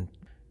and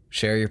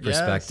share your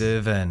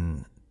perspective. Yes.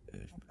 And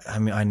I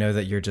mean, I know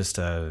that you're just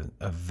a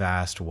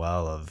vast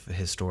well of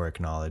historic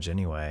knowledge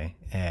anyway,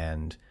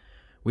 and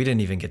we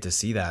didn't even get to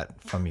see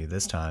that from you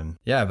this time.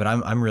 Yeah, but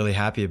I'm really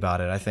happy about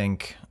it. I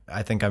think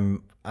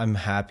I'm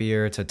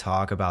happier to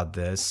talk about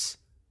this,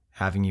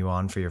 having you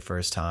on for your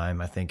first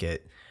time. I think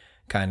it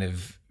kind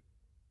of,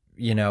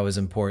 is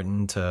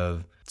important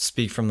to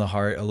speak from the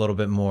heart a little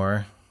bit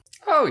more.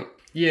 Oh,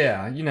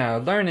 yeah.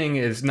 Learning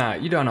is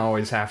not, you don't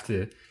always have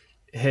to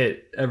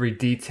hit every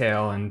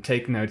detail and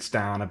take notes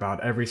down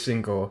about every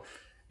single,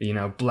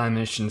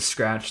 blemish and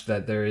scratch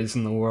that there is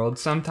in the world.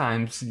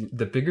 Sometimes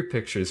the bigger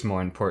picture is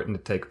more important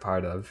to take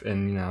part of.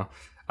 And,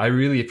 I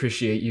really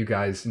appreciate you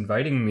guys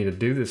inviting me to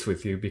do this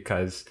with you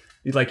because,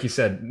 like you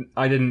said,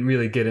 I didn't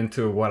really get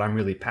into what I'm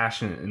really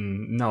passionate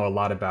and know a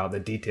lot about, the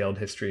detailed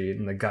history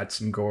and the guts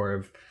and gore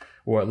of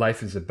what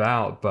life is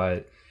about.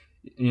 But,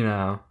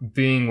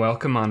 being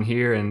welcome on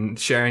here and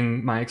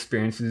sharing my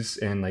experiences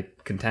and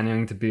like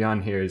continuing to be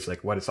on here is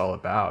like what it's all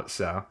about.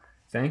 So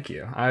thank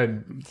you.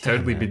 I'd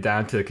totally be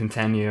down to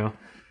continue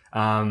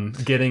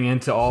getting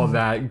into all of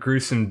that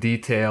gruesome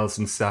details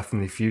and stuff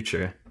in the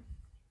future.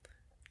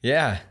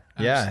 Yeah.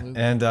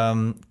 Absolutely.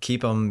 And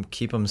keep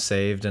them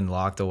saved and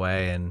locked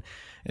away, and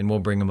we'll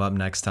bring them up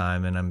next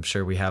time. And I'm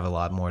sure we have a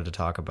lot more to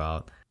talk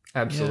about.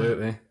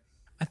 Absolutely. Yeah.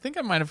 I think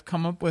I might have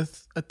come up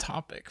with a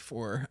topic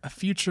for a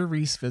future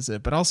Rhys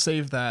visit, but I'll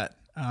save that.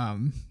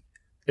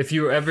 If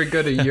you ever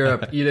go to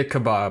Europe, eat a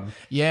kebab.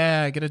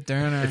 Yeah, get a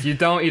doner. If you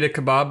don't eat a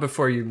kebab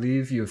before you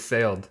leave, you've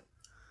failed.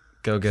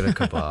 Go get a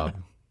kebab.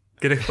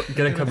 Get a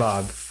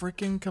kebab.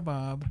 Freaking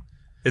kebab.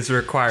 It's a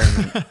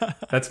requirement.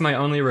 That's my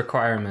only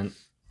requirement.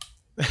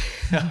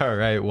 All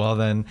right. Well,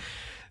 then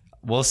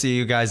we'll see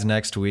you guys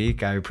next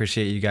week. I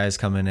appreciate you guys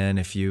coming in.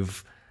 If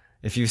you've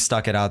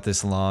stuck it out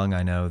this long,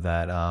 I know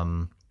that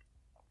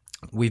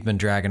we've been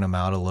dragging them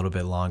out a little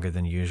bit longer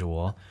than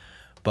usual,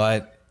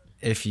 but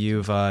if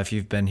you've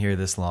been here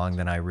this long,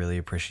 then I really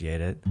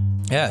appreciate it.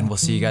 Yeah, and we'll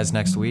see you guys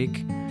next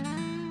week.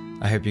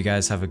 I hope you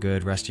guys have a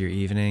good rest of your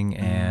evening,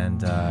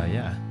 and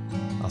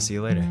I'll see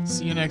you later.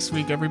 See you next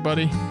week,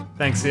 everybody.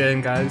 Thanks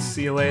again, guys.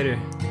 See you later.